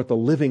and what the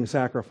living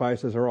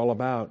sacrifices are all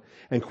about.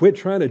 And quit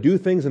trying to do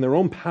things in their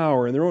own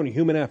power, in their own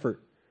human effort.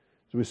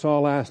 As we saw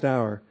last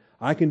hour,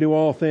 I can do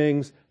all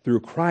things through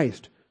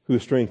Christ who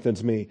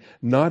strengthens me.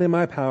 Not in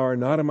my power,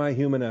 not in my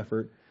human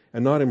effort,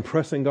 and not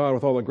impressing God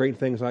with all the great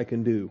things I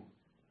can do.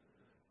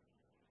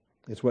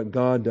 It's what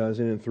God does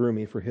in and through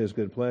me for His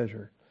good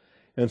pleasure.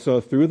 And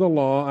so through the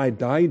law, I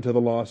died to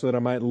the law so that I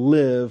might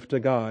live to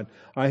God.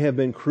 I have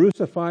been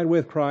crucified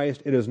with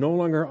Christ. It is no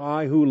longer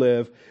I who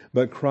live,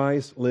 but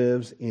Christ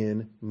lives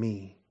in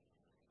me.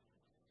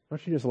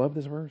 Don't you just love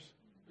this verse?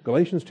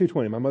 Galatians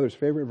 2:20, my mother's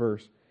favorite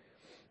verse.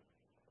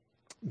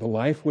 The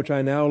life which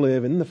I now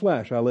live in the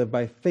flesh, I live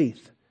by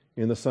faith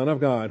in the Son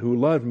of God who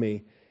loved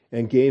me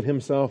and gave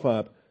Himself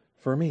up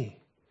for me.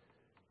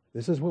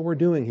 This is what we're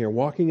doing here,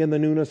 walking in the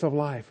newness of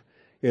life.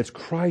 It's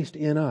Christ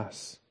in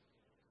us.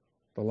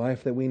 The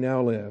life that we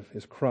now live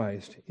is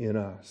Christ in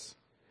us.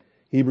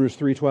 Hebrews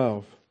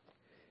 3:12.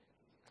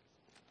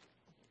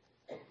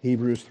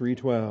 Hebrews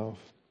 3:12.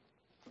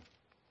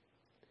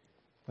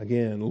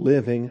 Again,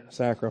 living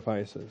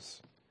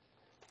sacrifices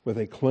with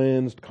a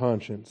cleansed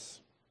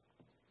conscience.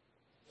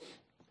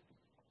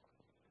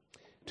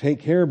 Take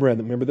care,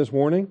 brethren. Remember this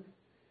warning?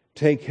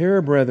 Take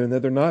care, brethren,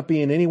 that there not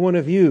be in any one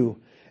of you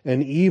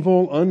an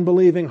evil,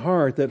 unbelieving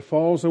heart that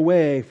falls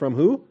away from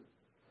who?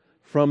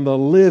 From the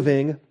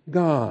living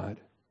God.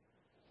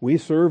 We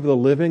serve the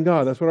living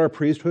God. That's what our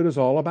priesthood is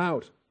all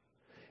about.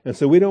 And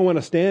so we don't want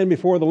to stand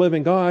before the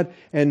living God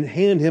and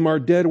hand Him our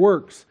dead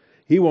works.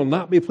 He will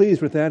not be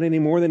pleased with that any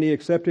more than He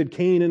accepted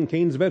Cain and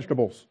Cain's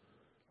vegetables.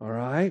 All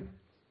right?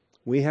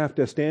 We have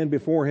to stand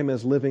before Him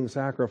as living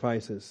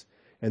sacrifices.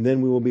 And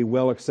then we will be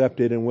well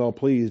accepted and well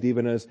pleased,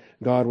 even as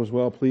God was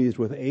well pleased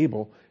with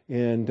Abel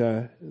and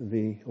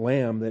the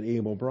lamb that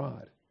Abel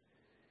brought.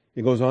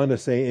 It goes on to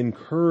say,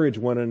 encourage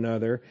one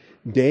another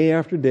day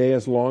after day,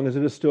 as long as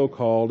it is still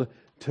called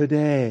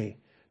today.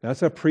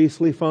 That's a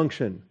priestly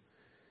function.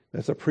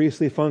 That's a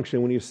priestly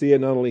function when you see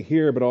it not only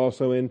here, but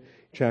also in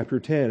chapter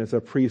 10. It's a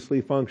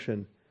priestly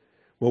function.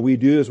 What we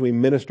do as we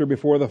minister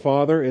before the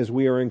Father is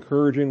we are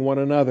encouraging one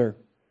another.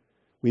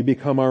 We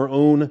become our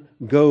own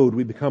goad.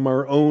 We become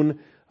our own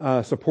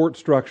support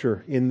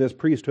structure in this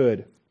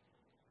priesthood.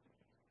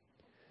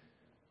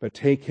 But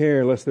take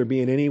care lest there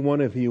be in any one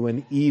of you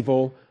an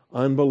evil,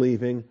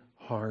 unbelieving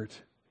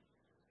heart.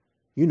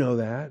 You know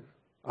that.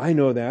 I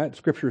know that.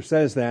 Scripture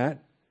says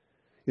that.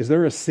 Is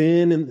there a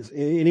sin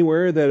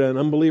anywhere that an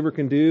unbeliever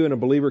can do and a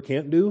believer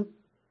can't do?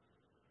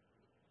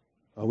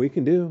 Oh, we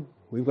can do.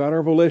 We've got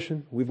our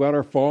volition. We've got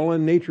our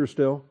fallen nature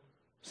still.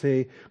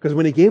 See, because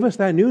when He gave us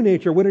that new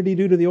nature, what did He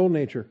do to the old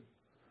nature?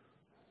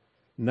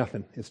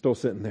 Nothing. It's still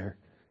sitting there.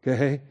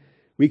 Okay?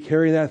 We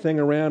carry that thing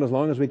around as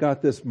long as we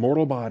got this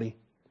mortal body.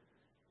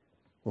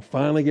 We'll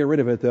finally get rid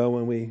of it, though,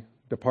 when we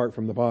depart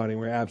from the body.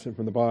 We're absent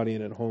from the body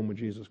and at home with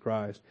Jesus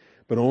Christ.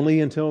 But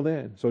only until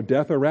then. So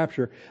death or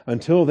rapture.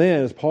 Until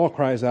then, as Paul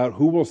cries out,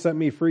 who will set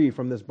me free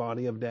from this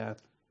body of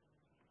death?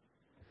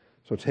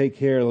 So take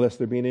care lest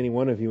there be in any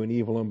one of you an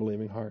evil,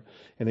 unbelieving heart.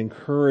 And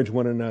encourage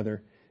one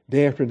another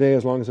day after day,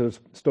 as long as it is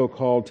still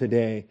called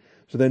today,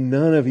 so that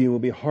none of you will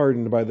be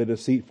hardened by the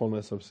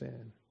deceitfulness of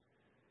sin.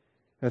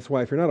 That's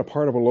why if you're not a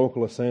part of a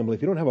local assembly,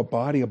 if you don't have a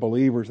body of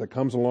believers that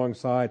comes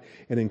alongside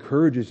and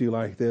encourages you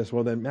like this,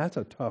 well then that's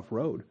a tough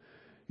road.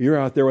 You're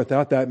out there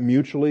without that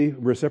mutually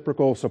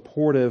reciprocal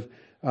supportive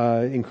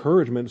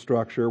encouragement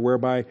structure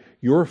whereby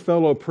your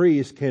fellow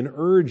priests can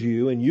urge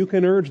you and you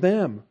can urge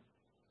them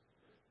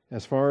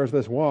as far as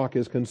this walk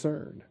is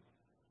concerned.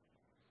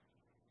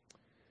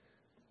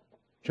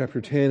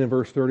 Chapter 10 and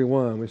verse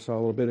 31, we saw a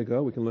little bit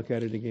ago. We can look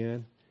at it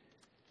again.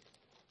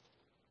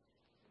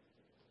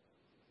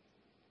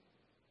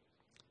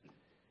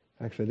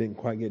 Actually, I didn't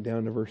quite get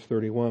down to verse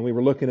 31. We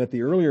were looking at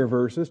the earlier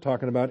verses,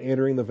 talking about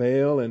entering the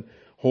veil and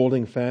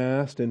holding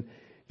fast. And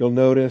you'll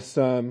notice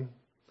in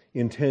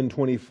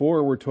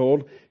 10:24, we're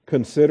told,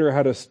 consider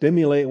how to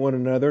stimulate one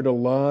another to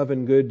love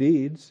and good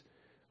deeds.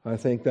 I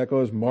think that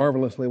goes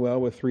marvelously well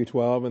with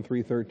 3:12 and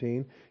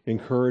 3:13,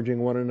 encouraging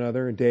one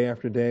another day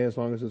after day, as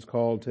long as it's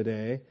called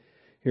today.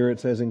 Here it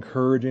says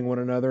encouraging one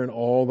another, and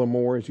all the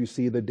more as you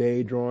see the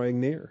day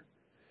drawing near.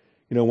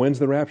 You know, when's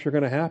the rapture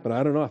going to happen?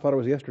 I don't know. I thought it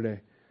was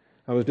yesterday.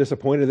 I was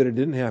disappointed that it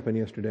didn't happen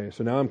yesterday.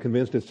 So now I'm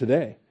convinced it's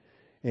today.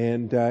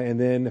 And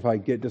then if I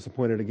get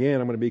disappointed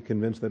again, I'm going to be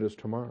convinced that it's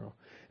tomorrow.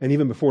 And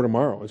even before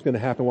tomorrow, it's going to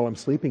happen while I'm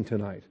sleeping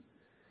tonight.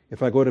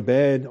 If I go to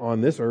bed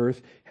on this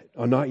earth,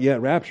 not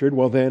yet raptured,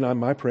 well then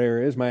my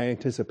prayer is, my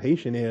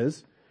anticipation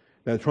is,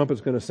 that the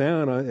trumpet's going to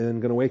sound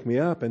and going to wake me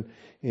up, and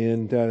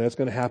that's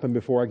going to happen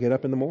before I get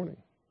up in the morning.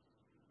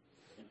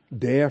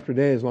 Day after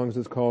day, as long as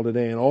it's called a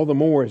day, and all the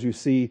more as you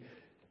see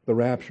the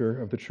rapture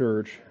of the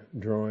church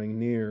drawing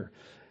near.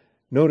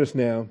 Notice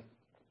now,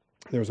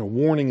 there's a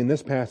warning in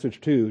this passage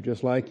too,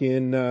 just like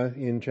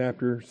in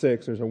chapter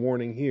 6, there's a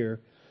warning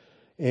here,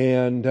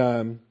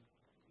 and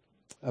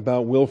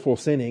about willful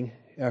sinning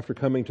after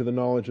coming to the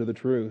knowledge of the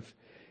truth.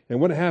 And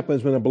what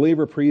happens when a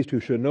believer priest who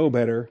should know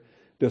better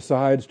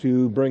decides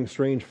to bring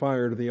strange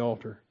fire to the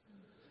altar,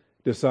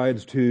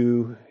 decides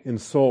to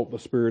insult the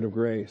Spirit of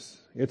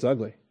grace? It's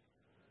ugly.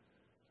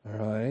 All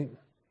right?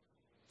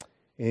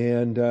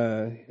 And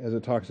as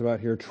it talks about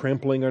here,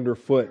 trampling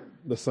underfoot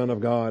the Son of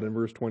God in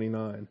verse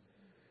 29,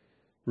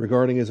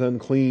 regarding as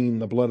unclean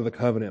the blood of the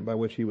covenant by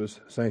which He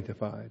was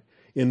sanctified,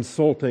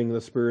 insulting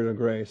the Spirit of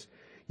grace.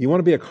 You want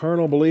to be a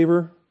carnal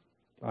believer?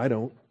 I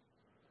don't.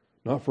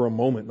 Not for a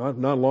moment,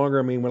 not longer.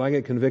 I mean, when I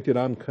get convicted,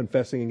 I'm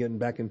confessing and getting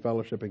back in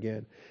fellowship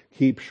again.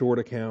 Keep short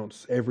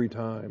accounts every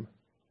time.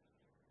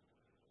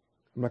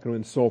 I'm not going to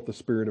insult the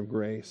Spirit of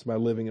grace by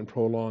living in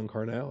prolonged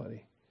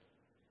carnality.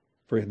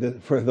 For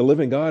the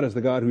living God is the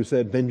God who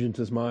said, vengeance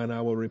is mine,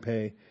 I will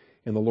repay,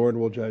 and the Lord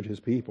will judge His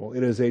people.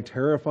 It is a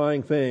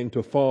terrifying thing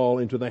to fall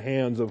into the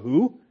hands of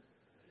who?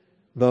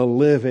 The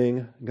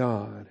living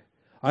God.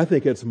 I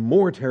think it's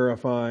more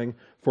terrifying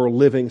for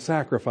living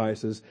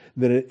sacrifices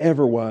than it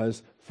ever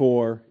was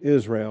for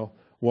Israel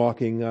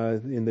walking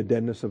in the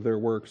deadness of their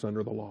works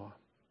under the law.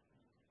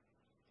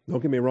 Don't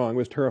get me wrong, it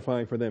was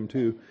terrifying for them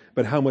too,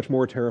 but how much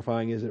more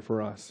terrifying is it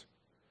for us?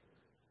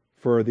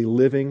 For the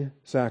living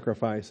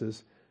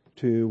sacrifices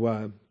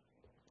to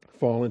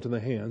fall into the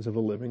hands of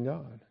the living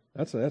God.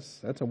 That's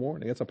a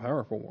warning. That's a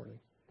powerful warning.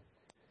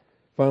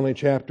 Finally,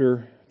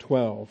 chapter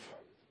 12.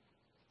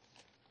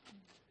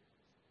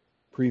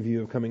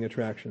 Preview of coming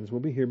attractions. We'll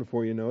be here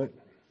before you know it.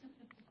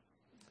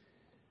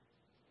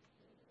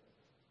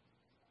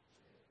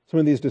 Some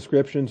of these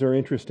descriptions are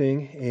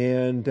interesting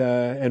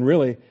and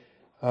really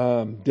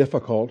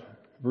difficult.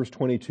 Verse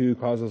 22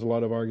 causes a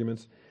lot of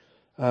arguments.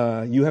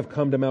 You have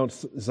come to Mount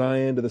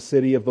Zion, to the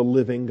city of the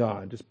living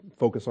God. Just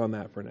focus on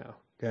that for now.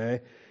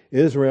 Okay?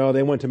 Israel,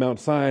 they went to Mount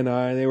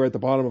Sinai, and they were at the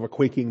bottom of a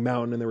quaking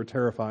mountain, and they were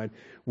terrified.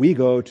 We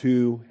go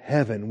to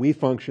heaven. We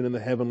function in the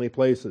heavenly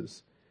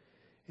places.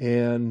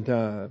 And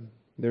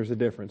there's a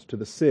difference to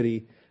the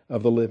city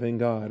of the living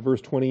God.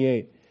 Verse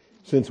 28,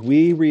 since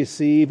we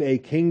receive a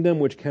kingdom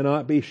which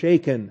cannot be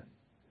shaken.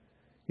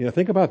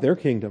 Think about their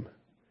kingdom.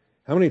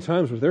 How many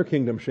times was their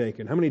kingdom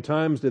shaken? How many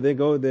times did they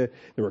go? They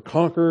were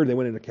conquered. They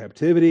went into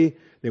captivity.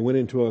 They went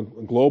into a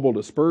global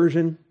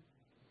dispersion.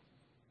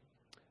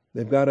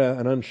 They've got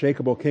an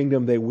unshakable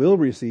kingdom they will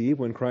receive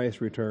when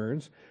Christ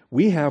returns.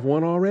 We have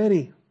one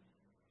already.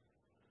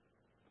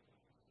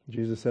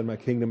 Jesus said, my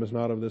kingdom is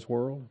not of this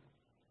world.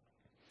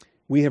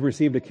 We have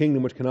received a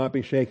kingdom which cannot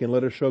be shaken.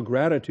 Let us show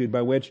gratitude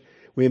by which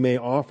we may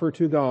offer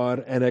to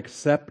God an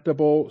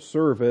acceptable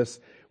service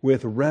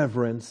with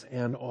reverence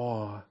and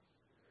awe.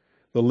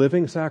 The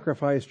living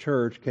sacrifice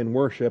church can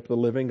worship the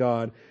living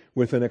God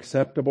with an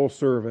acceptable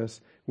service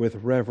with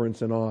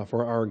reverence and awe,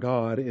 for our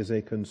God is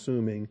a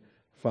consuming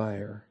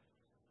fire.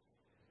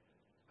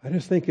 I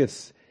just think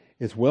it's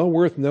well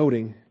worth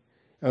noting,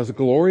 as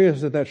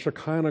glorious as that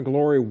Shekinah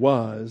glory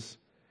was,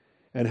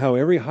 and how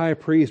every high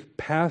priest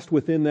passed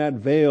within that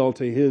veil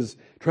to his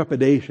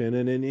trepidation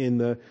and in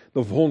the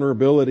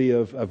vulnerability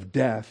of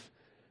death,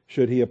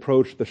 should he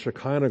approach the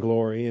Shekinah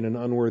glory in an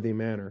unworthy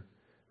manner.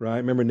 Right?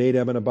 Remember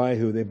Nadab and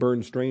Abihu, they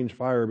burned strange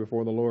fire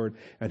before the Lord,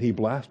 and he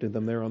blasted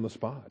them there on the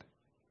spot.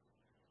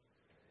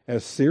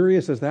 As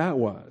serious as that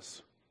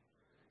was,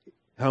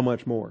 how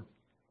much more?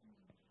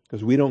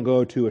 Because we don't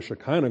go to a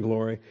Shekinah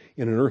glory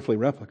in an earthly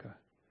replica.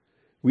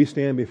 We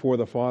stand before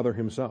the Father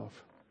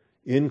himself,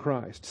 in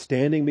Christ,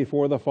 standing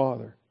before the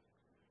Father.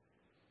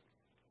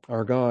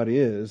 Our God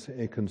is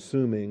a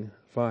consuming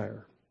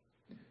fire.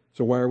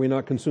 So why are we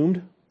not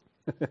consumed?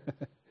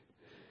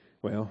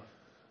 Well,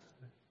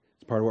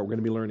 it's part of what we're going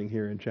to be learning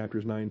here in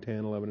chapters 9,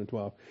 10, 11, and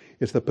 12.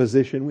 It's the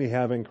position we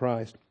have in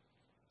Christ.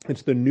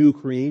 It's the new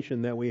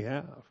creation that we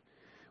have.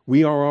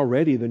 We are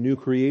already the new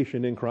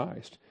creation in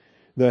Christ.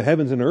 The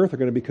heavens and earth are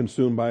going to be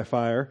consumed by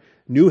fire.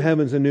 New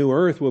heavens and new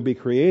earth will be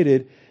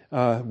created.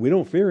 We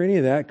don't fear any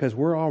of that because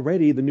we're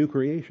already the new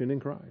creation in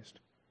Christ.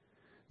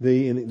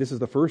 This is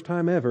the first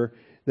time ever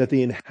that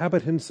the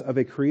inhabitants of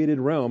a created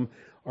realm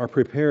are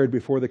prepared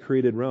before the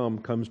created realm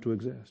comes to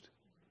exist.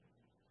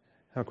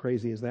 How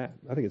crazy is that?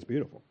 I think it's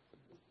beautiful.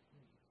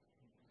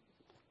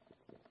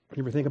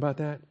 You ever think about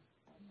that?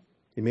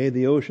 He made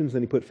the oceans,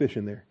 then he put fish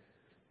in there.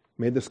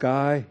 Made the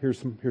sky, here's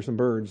some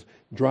birds.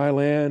 Dry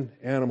land,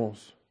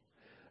 animals.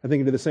 I think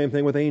he did the same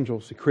thing with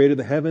angels. He created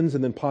the heavens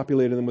and then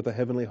populated them with a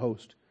heavenly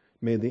host.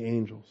 Made the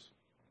angels.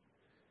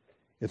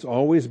 It's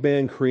always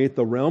been create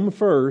the realm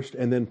first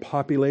and then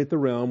populate the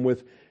realm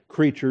with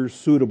creatures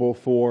suitable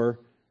for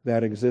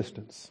that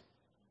existence.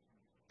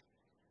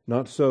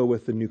 Not so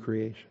with the new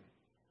creation.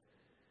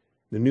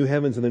 The new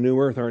heavens and the new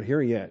earth aren't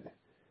here yet,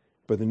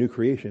 but the new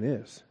creation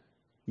is.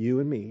 You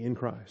and me in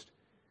Christ.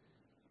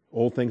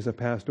 Old things have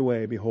passed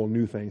away, behold,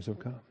 new things have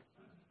come.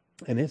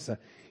 And it's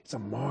a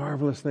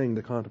marvelous thing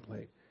to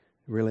contemplate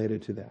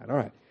related to that. All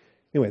right.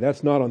 Anyway,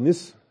 that's not on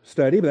this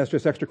study, but that's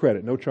just extra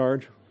credit. No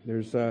charge.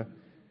 There's the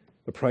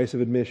price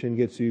of admission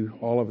gets you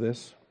all of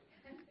this.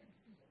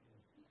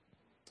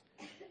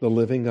 The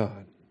living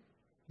God.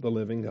 The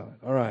living God.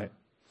 All right.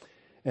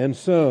 And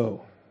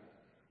so,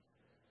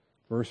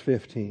 verse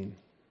 15.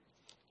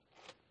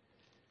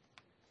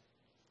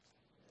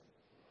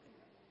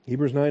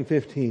 Hebrews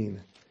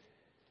 9:15.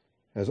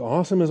 As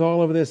awesome as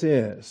all of this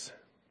is,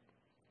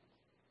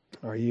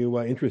 are you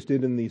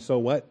interested in the so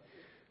what?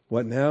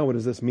 What now? What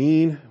does this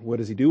mean? What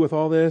does he do with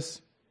all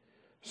this?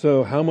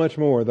 So how much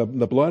more? The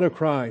blood of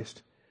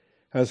Christ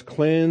has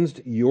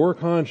cleansed your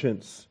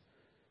conscience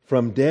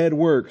from dead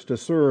works to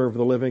serve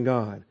the living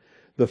God.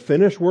 The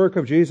finished work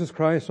of Jesus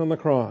Christ on the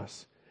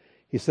cross.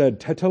 He said,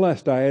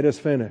 Tetelestai, it is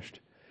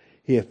finished.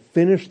 He had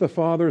finished the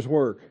Father's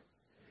work.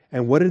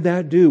 And what did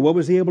that do? What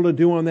was he able to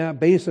do on that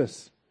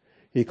basis?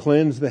 He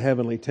cleansed the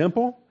heavenly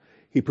temple.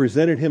 He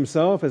presented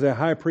himself as a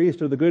high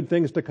priest of the good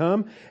things to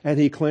come. And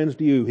he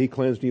cleansed you. He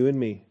cleansed you and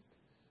me.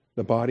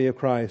 The body of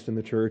Christ in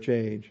the church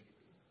age.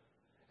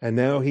 And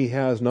now he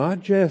has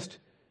not just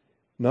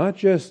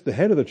the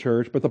head of the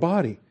church, but the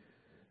body.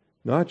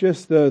 Not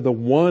just the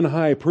one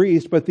high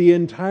priest, but the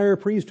entire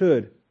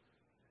priesthood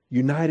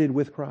united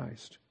with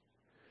Christ.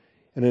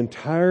 An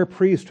entire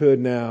priesthood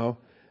now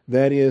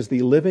that is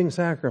the living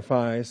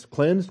sacrifice,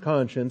 cleansed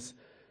conscience,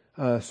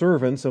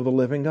 servants of the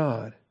living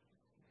God.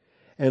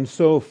 And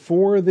so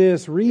for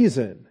this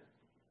reason,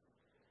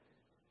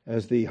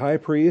 as the high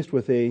priest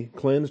with a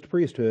cleansed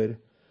priesthood,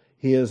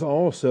 he is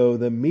also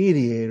the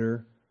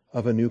mediator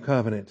of a new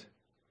covenant.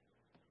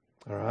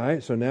 All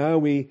right, so now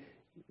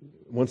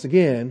once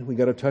again, we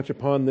got to touch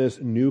upon this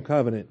new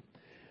covenant.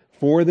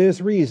 For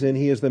this reason,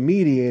 he is the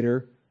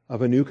mediator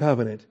of a new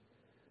covenant.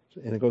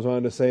 And it goes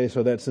on to say,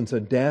 so that since a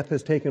death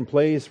has taken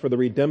place for the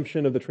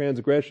redemption of the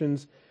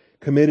transgressions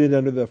committed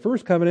under the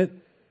first covenant,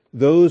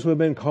 those who have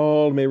been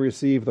called may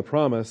receive the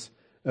promise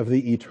of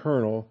the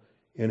eternal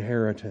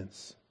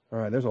inheritance. All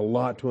right, there's a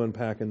lot to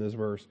unpack in this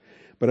verse.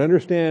 But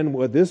understand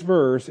what this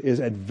verse is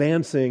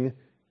advancing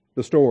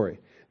the story.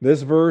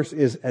 This verse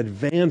is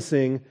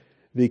advancing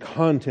the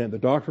content, the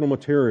doctrinal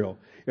material.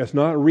 It's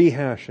not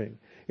rehashing.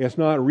 It's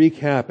not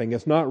recapping.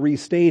 It's not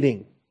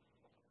restating.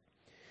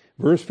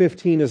 Verse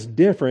 15 is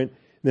different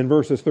than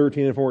verses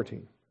 13 and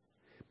 14.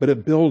 But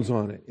it builds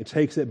on it. It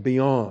takes it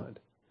beyond.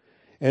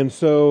 And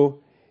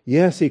so,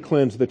 yes, He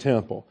cleansed the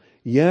temple.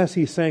 Yes,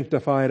 He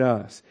sanctified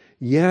us.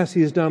 Yes,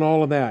 He's done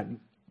all of that.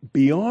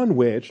 Beyond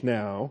which,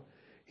 now,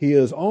 He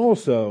is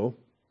also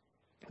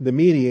the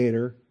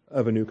mediator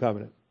of a new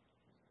covenant.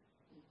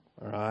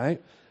 All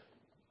right?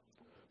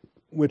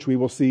 Which we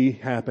will see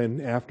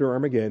happen after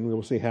Armageddon. We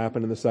will see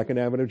happen in the second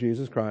advent of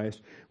Jesus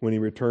Christ, when He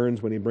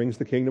returns, when He brings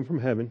the kingdom from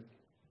heaven,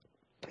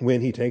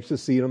 when He takes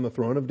His seat on the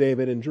throne of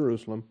David in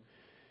Jerusalem,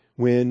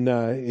 when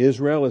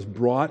Israel is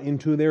brought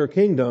into their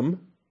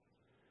kingdom,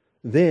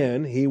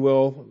 then He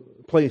will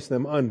place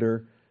them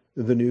under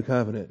the new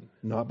covenant.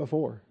 Not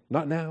before.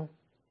 Not now.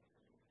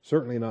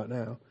 Certainly not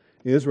now.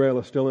 Israel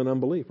is still in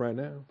unbelief right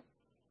now.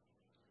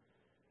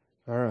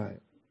 All right.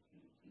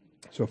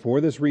 So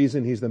for this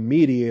reason, He's the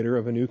mediator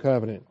of a new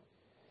covenant.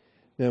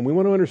 Now, we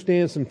want to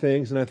understand some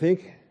things, and I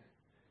think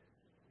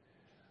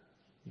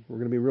we're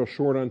going to be real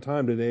short on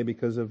time today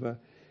because of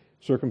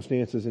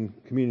circumstances in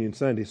Communion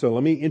Sunday. So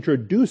let me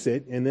introduce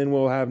it, and then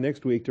we'll have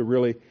next week to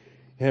really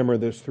hammer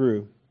this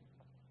through.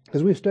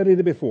 Because we've studied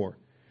it before.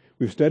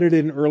 We've studied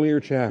it in earlier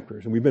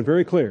chapters, and we've been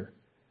very clear.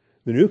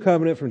 The new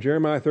covenant from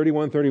Jeremiah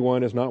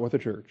 31:31 is not with the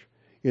church.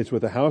 It's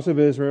with the house of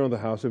Israel and the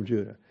house of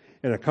Judah.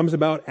 And it comes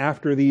about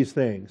after these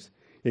things.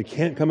 It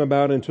can't come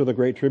about until the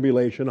great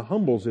tribulation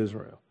humbles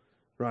Israel,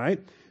 right?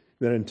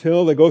 That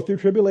until they go through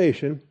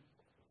tribulation,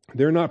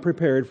 they're not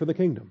prepared for the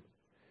kingdom.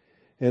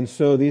 And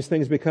so these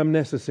things become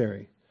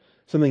necessary.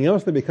 Something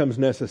else that becomes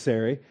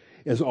necessary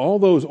is all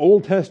those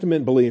Old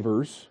Testament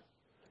believers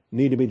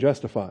need to be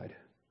justified.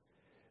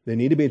 They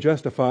need to be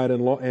justified,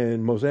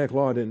 and Mosaic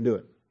law didn't do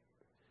it.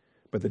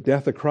 But the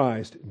death of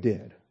Christ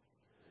did.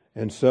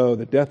 And so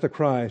the death of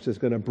Christ is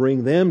going to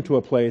bring them to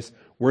a place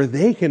where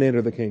they can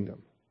enter the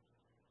kingdom.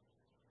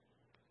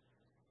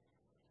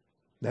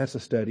 That's the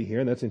study here,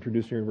 and that's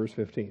introduced here in verse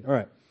 15. All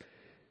right.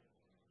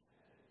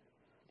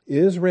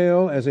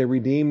 Israel as a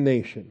redeemed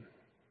nation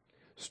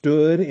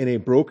stood in a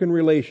broken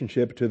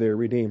relationship to their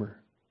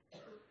Redeemer.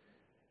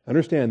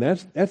 Understand,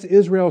 that's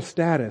Israel's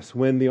status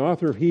when the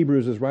author of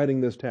Hebrews is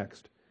writing this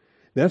text.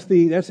 That's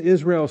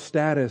Israel's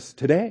status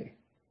today.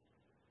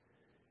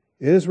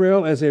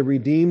 Israel as a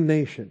redeemed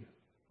nation.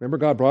 Remember,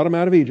 God brought them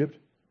out of Egypt.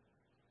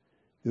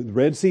 The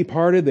Red Sea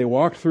parted, they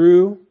walked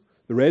through.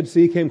 The Red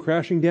Sea came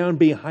crashing down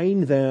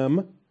behind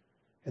them,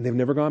 and they've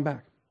never gone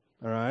back.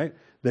 All right?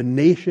 The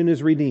nation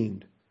is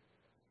redeemed.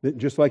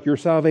 Just like your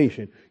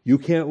salvation. You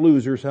can't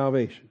lose your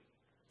salvation.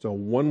 It's a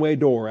one-way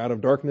door out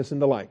of darkness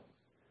into light.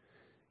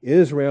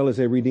 Israel is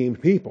a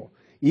redeemed people.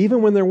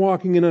 Even when they're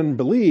walking in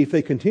unbelief,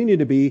 they continue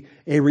to be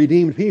a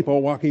redeemed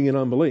people walking in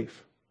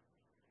unbelief.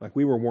 Like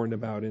we were warned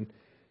about in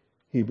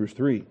Hebrews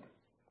 3.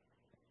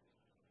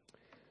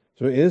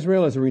 So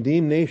Israel as a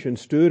redeemed nation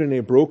stood in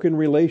a broken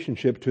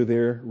relationship to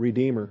their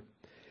Redeemer.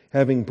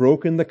 Having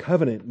broken the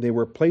covenant they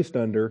were placed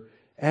under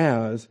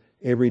as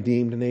a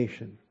redeemed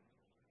nation.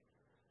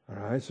 All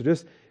right, so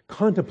just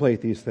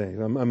contemplate these things.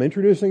 I'm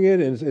introducing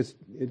it, and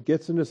it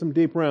gets into some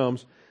deep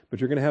realms, but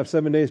you're going to have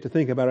 7 days to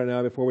think about it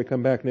now before we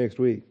come back next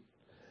week.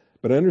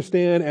 But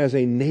understand, as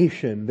a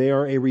nation, they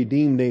are a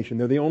redeemed nation.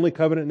 They're the only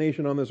covenant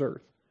nation on this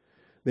earth.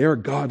 They are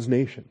God's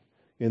nation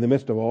in the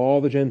midst of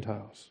all the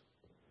Gentiles.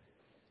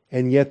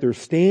 And yet they're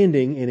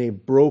standing in a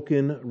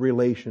broken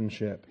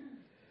relationship.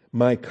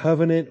 My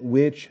covenant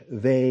which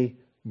they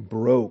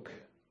broke.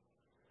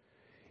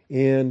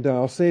 And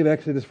I'll save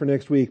Exodus for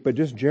next week, but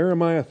just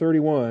Jeremiah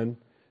 31,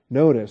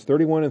 notice,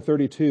 31 and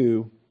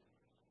 32.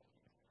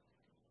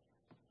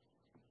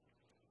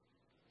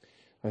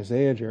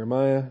 Isaiah,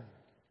 Jeremiah,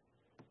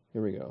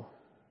 here we go.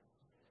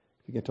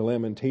 If you get to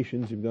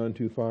Lamentations, you've gone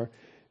too far.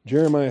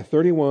 Jeremiah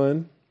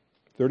 31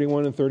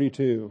 and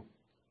 32.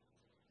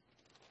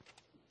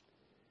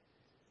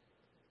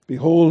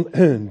 Behold,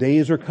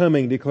 days are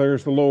coming,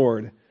 declares the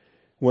Lord,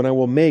 when I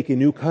will make a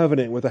new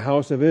covenant with the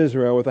house of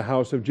Israel, with the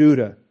house of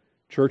Judah.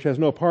 Church has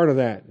no part of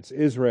that. It's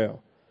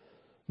Israel.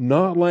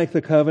 Not like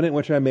the covenant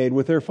which I made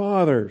with their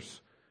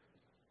fathers.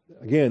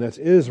 Again, that's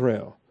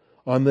Israel.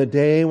 On the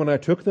day when I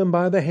took them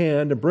by the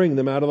hand to bring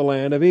them out of the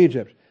land of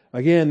Egypt.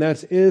 Again,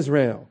 that's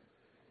Israel.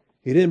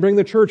 He didn't bring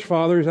the church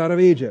fathers out of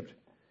Egypt.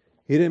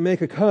 He didn't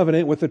make a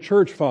covenant with the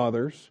church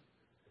fathers.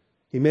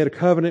 He made a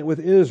covenant with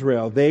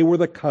Israel. They were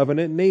the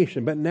covenant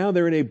nation. But now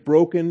they're in a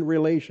broken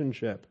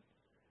relationship.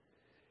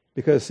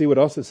 Because see what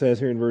else it says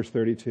here in verse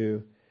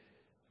 32.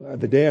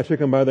 The day I took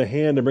them by the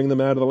hand to bring them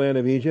out of the land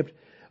of Egypt,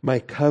 my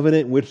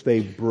covenant which they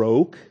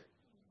broke,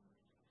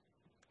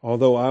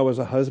 although I was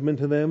a husband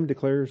to them,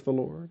 declares the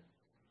Lord.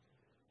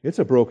 It's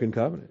a broken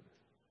covenant.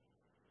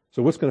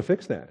 So what's going to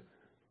fix that?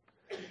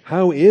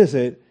 How is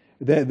it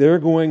that they're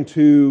going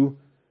to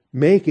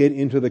make it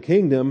into the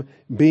kingdom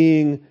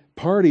being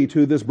party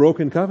to this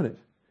broken covenant?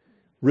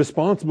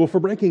 Responsible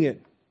for breaking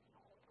it.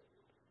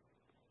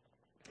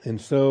 And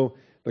so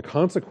the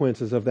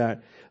consequences of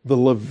that, the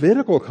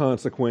Levitical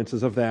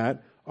consequences of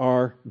that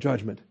are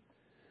judgment.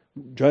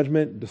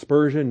 Judgment,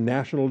 dispersion,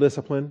 national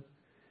discipline.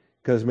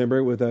 Because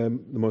remember, with the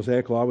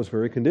Mosaic Law was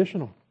very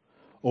conditional.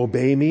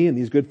 Obey me and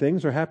these good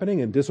things are happening,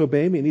 and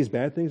disobey me and these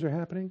bad things are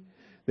happening.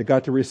 They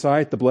got to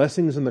recite the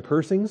blessings and the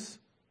cursings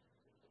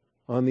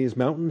on these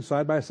mountains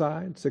side by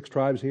side, 6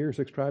 tribes here,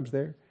 6 tribes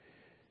there.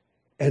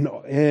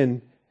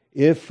 And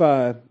if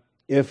the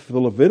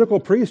Levitical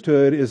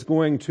priesthood is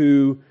going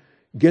to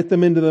get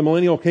them into the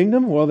millennial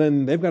kingdom, well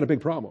then they've got a big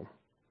problem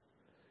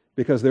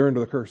because they're under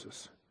the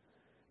curses.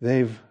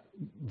 They've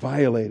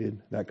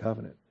violated that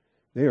covenant.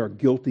 They are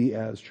guilty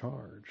as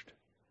charged.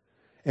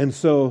 And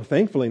so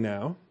thankfully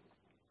now,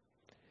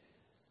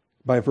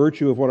 by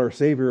virtue of what our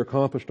Savior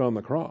accomplished on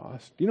the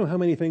cross, do you know how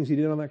many things He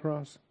did on that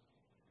cross?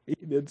 He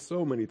did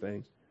so many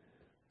things.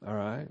 All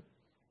right?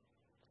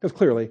 Because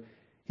clearly,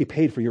 He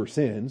paid for your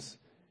sins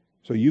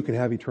so you can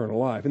have eternal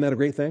life. Isn't that a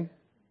great thing?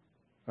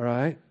 All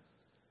right?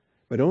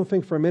 But don't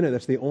think for a minute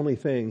that's the only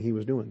thing He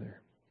was doing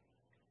there.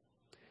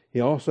 He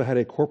also had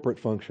a corporate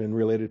function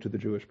related to the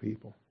Jewish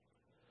people.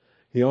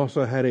 He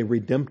also had a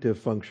redemptive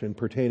function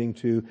pertaining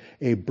to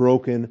a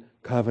broken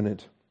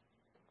covenant.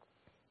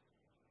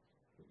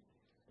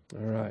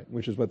 All right,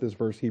 which is what this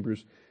verse,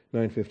 Hebrews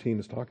 9:15,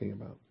 is talking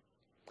about.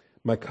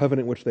 My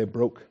covenant which they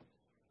broke.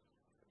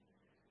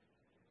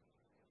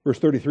 Verse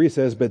 33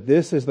 says, but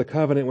this is the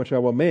covenant which I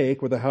will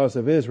make with the house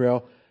of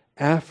Israel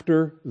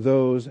after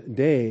those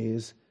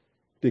days,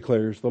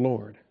 declares the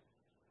Lord.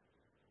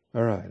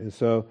 All right, and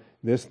so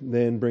this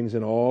then brings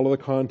in all of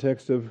the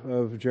context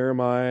of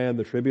Jeremiah and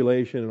the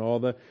tribulation and all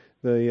the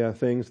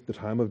things, the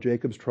time of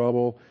Jacob's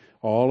trouble,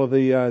 all of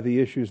the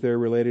issues there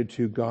related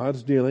to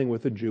God's dealing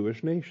with the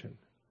Jewish nation.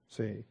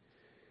 See,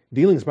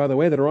 dealings, by the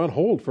way, that are on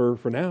hold for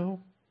now.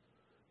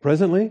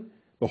 Presently,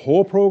 the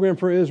whole program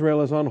for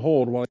Israel is on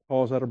hold while He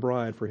calls out a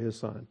bride for His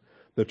Son.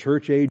 The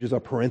church age is a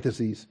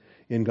parenthesis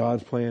in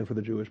God's plan for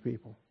the Jewish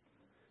people.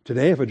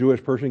 Today, if a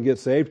Jewish person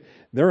gets saved,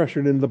 they're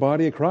ushered into the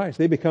body of Christ.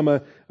 They become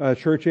a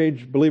church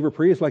age believer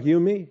priest like you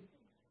and me.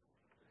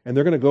 And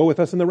they're going to go with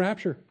us in the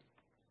rapture.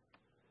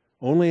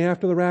 Only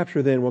after the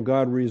rapture, then, will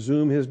God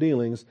resume His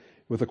dealings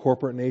with the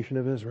corporate nation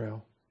of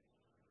Israel.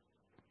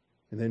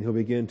 And then He'll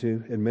begin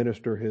to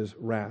administer His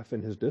wrath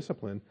and His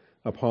discipline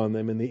upon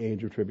them in the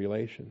age of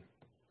tribulation.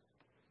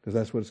 Because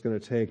that's what it's going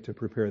to take to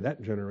prepare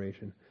that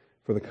generation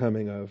for the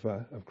coming of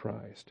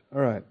Christ.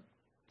 All right.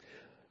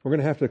 We're going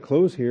to have to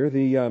close here.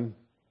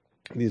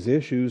 These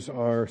issues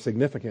are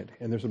significant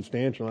and they're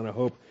substantial, and I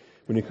hope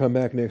when you come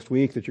back next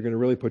week that you're going to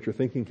really put your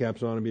thinking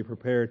caps on and be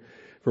prepared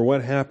for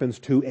what happens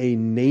to a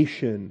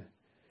nation,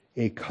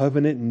 a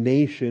covenant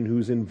nation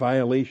who's in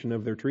violation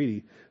of their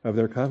treaty, of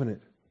their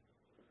covenant.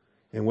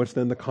 And what's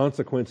then the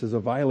consequences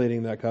of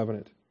violating that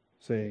covenant?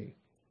 Say,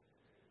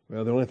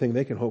 well, the only thing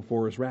they can hope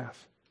for is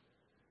wrath.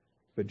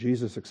 But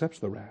Jesus accepts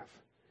the wrath,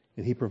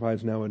 and He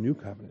provides now a new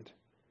covenant.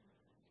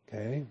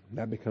 Okay?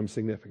 That becomes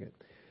significant.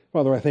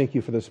 Father, I thank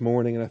You for this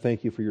morning, and I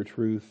thank You for Your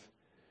truth.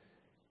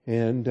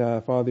 And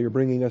Father, You're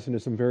bringing us into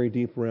some very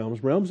deep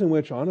realms in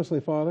which, honestly,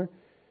 Father,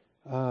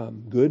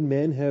 good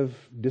men have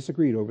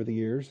disagreed over the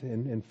years,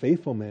 and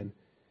faithful men.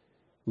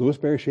 Louis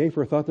Barry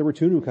Schaeffer thought there were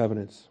 2 new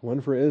covenants,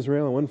 one for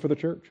Israel and one for the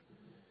church.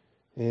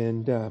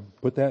 And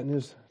put that in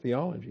his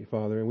theology,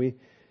 Father. And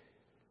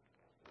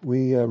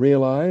we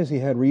realize he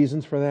had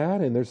reasons for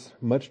that, and there's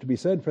much to be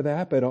said for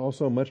that, but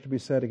also much to be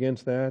said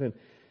against that, and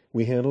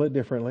we handle it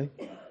differently.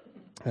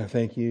 I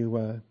thank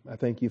You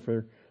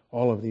for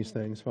all of these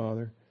things,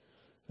 Father.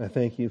 I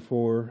thank You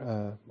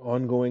for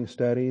ongoing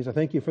studies. I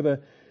thank You for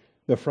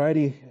the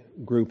Friday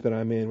group that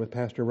I'm in with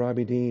Pastor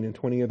Robbie Dean and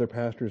 20 other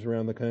pastors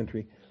around the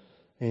country.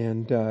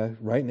 And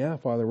right now,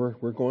 Father,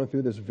 we're going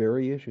through this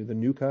very issue, the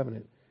new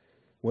covenant.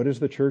 What is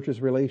the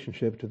church's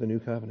relationship to the new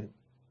covenant?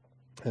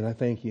 And I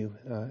thank You,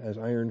 as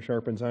iron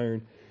sharpens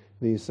iron,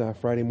 these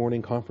Friday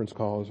morning conference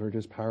calls are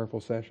just powerful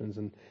sessions,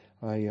 and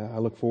I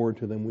look forward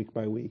to them week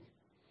by week.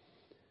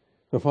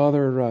 So,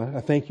 Father, I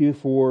thank You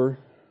for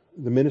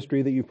the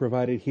ministry that You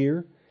provided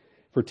here,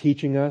 for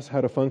teaching us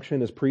how to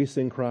function as priests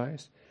in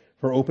Christ,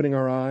 for opening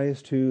our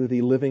eyes to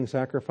the living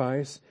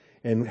sacrifice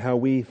and how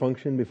we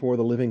function before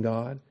the living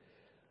God.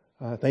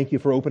 Thank You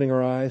for opening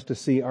our eyes to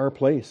see our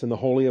place in the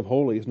Holy of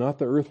Holies, not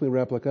the earthly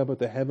replica, but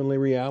the heavenly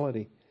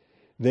reality.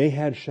 They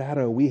had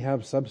shadow, we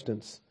have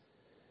substance.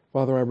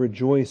 Father, I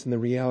rejoice in the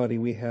reality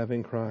we have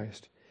in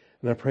Christ.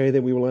 And I pray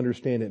that we will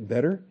understand it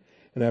better,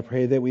 and I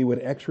pray that we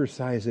would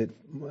exercise it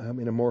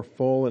in a more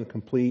full and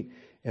complete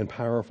and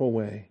powerful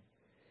way.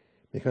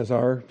 Because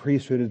our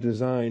priesthood is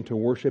designed to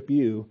worship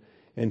You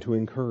and to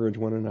encourage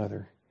one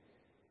another.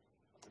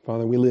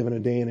 Father, we live in a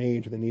day and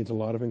age that needs a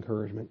lot of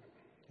encouragement.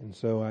 And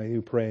so I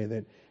do pray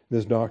that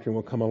this doctrine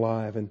will come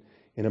alive and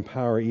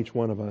empower each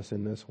one of us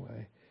in this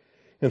way.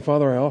 And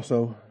Father, I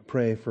also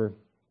pray for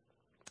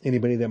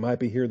anybody that might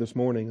be here this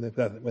morning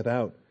that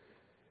without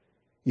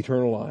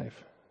eternal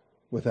life,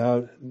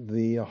 without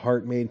the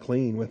heart made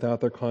clean, without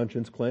their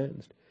conscience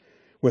cleansed,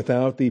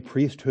 without the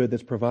priesthood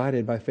that's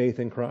provided by faith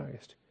in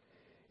Christ.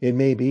 It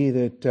may be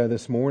that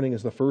this morning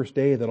is the first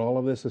day that all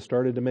of this has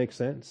started to make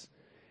sense.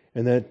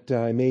 And that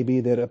it may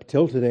be that up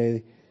till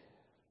today,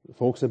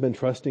 folks have been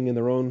trusting in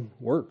their own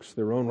works,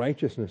 their own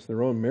righteousness,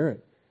 their own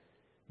merit,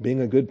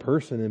 being a good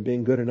person and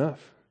being good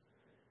enough.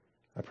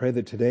 I pray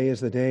that today is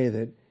the day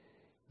that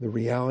the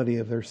reality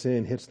of their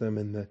sin hits them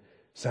and the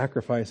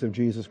sacrifice of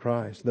Jesus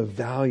Christ, the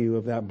value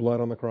of that blood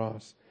on the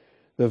cross,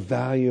 the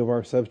value of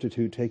our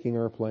substitute taking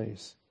our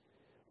place.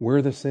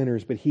 We're the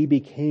sinners, but He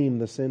became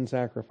the sin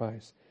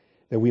sacrifice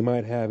that we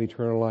might have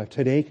eternal life.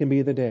 Today can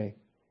be the day.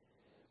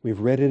 We've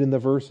read it in the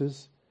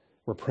verses.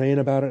 We're praying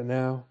about it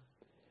now.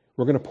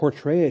 We're going to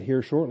portray it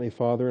here shortly,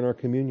 Father, in our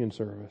communion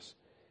service.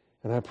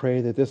 And I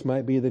pray that this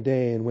might be the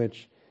day in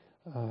which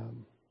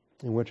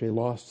a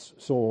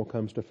lost soul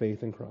comes to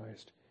faith in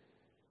Christ.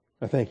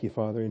 I thank you,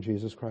 Father, in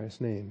Jesus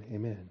Christ's name.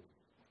 Amen.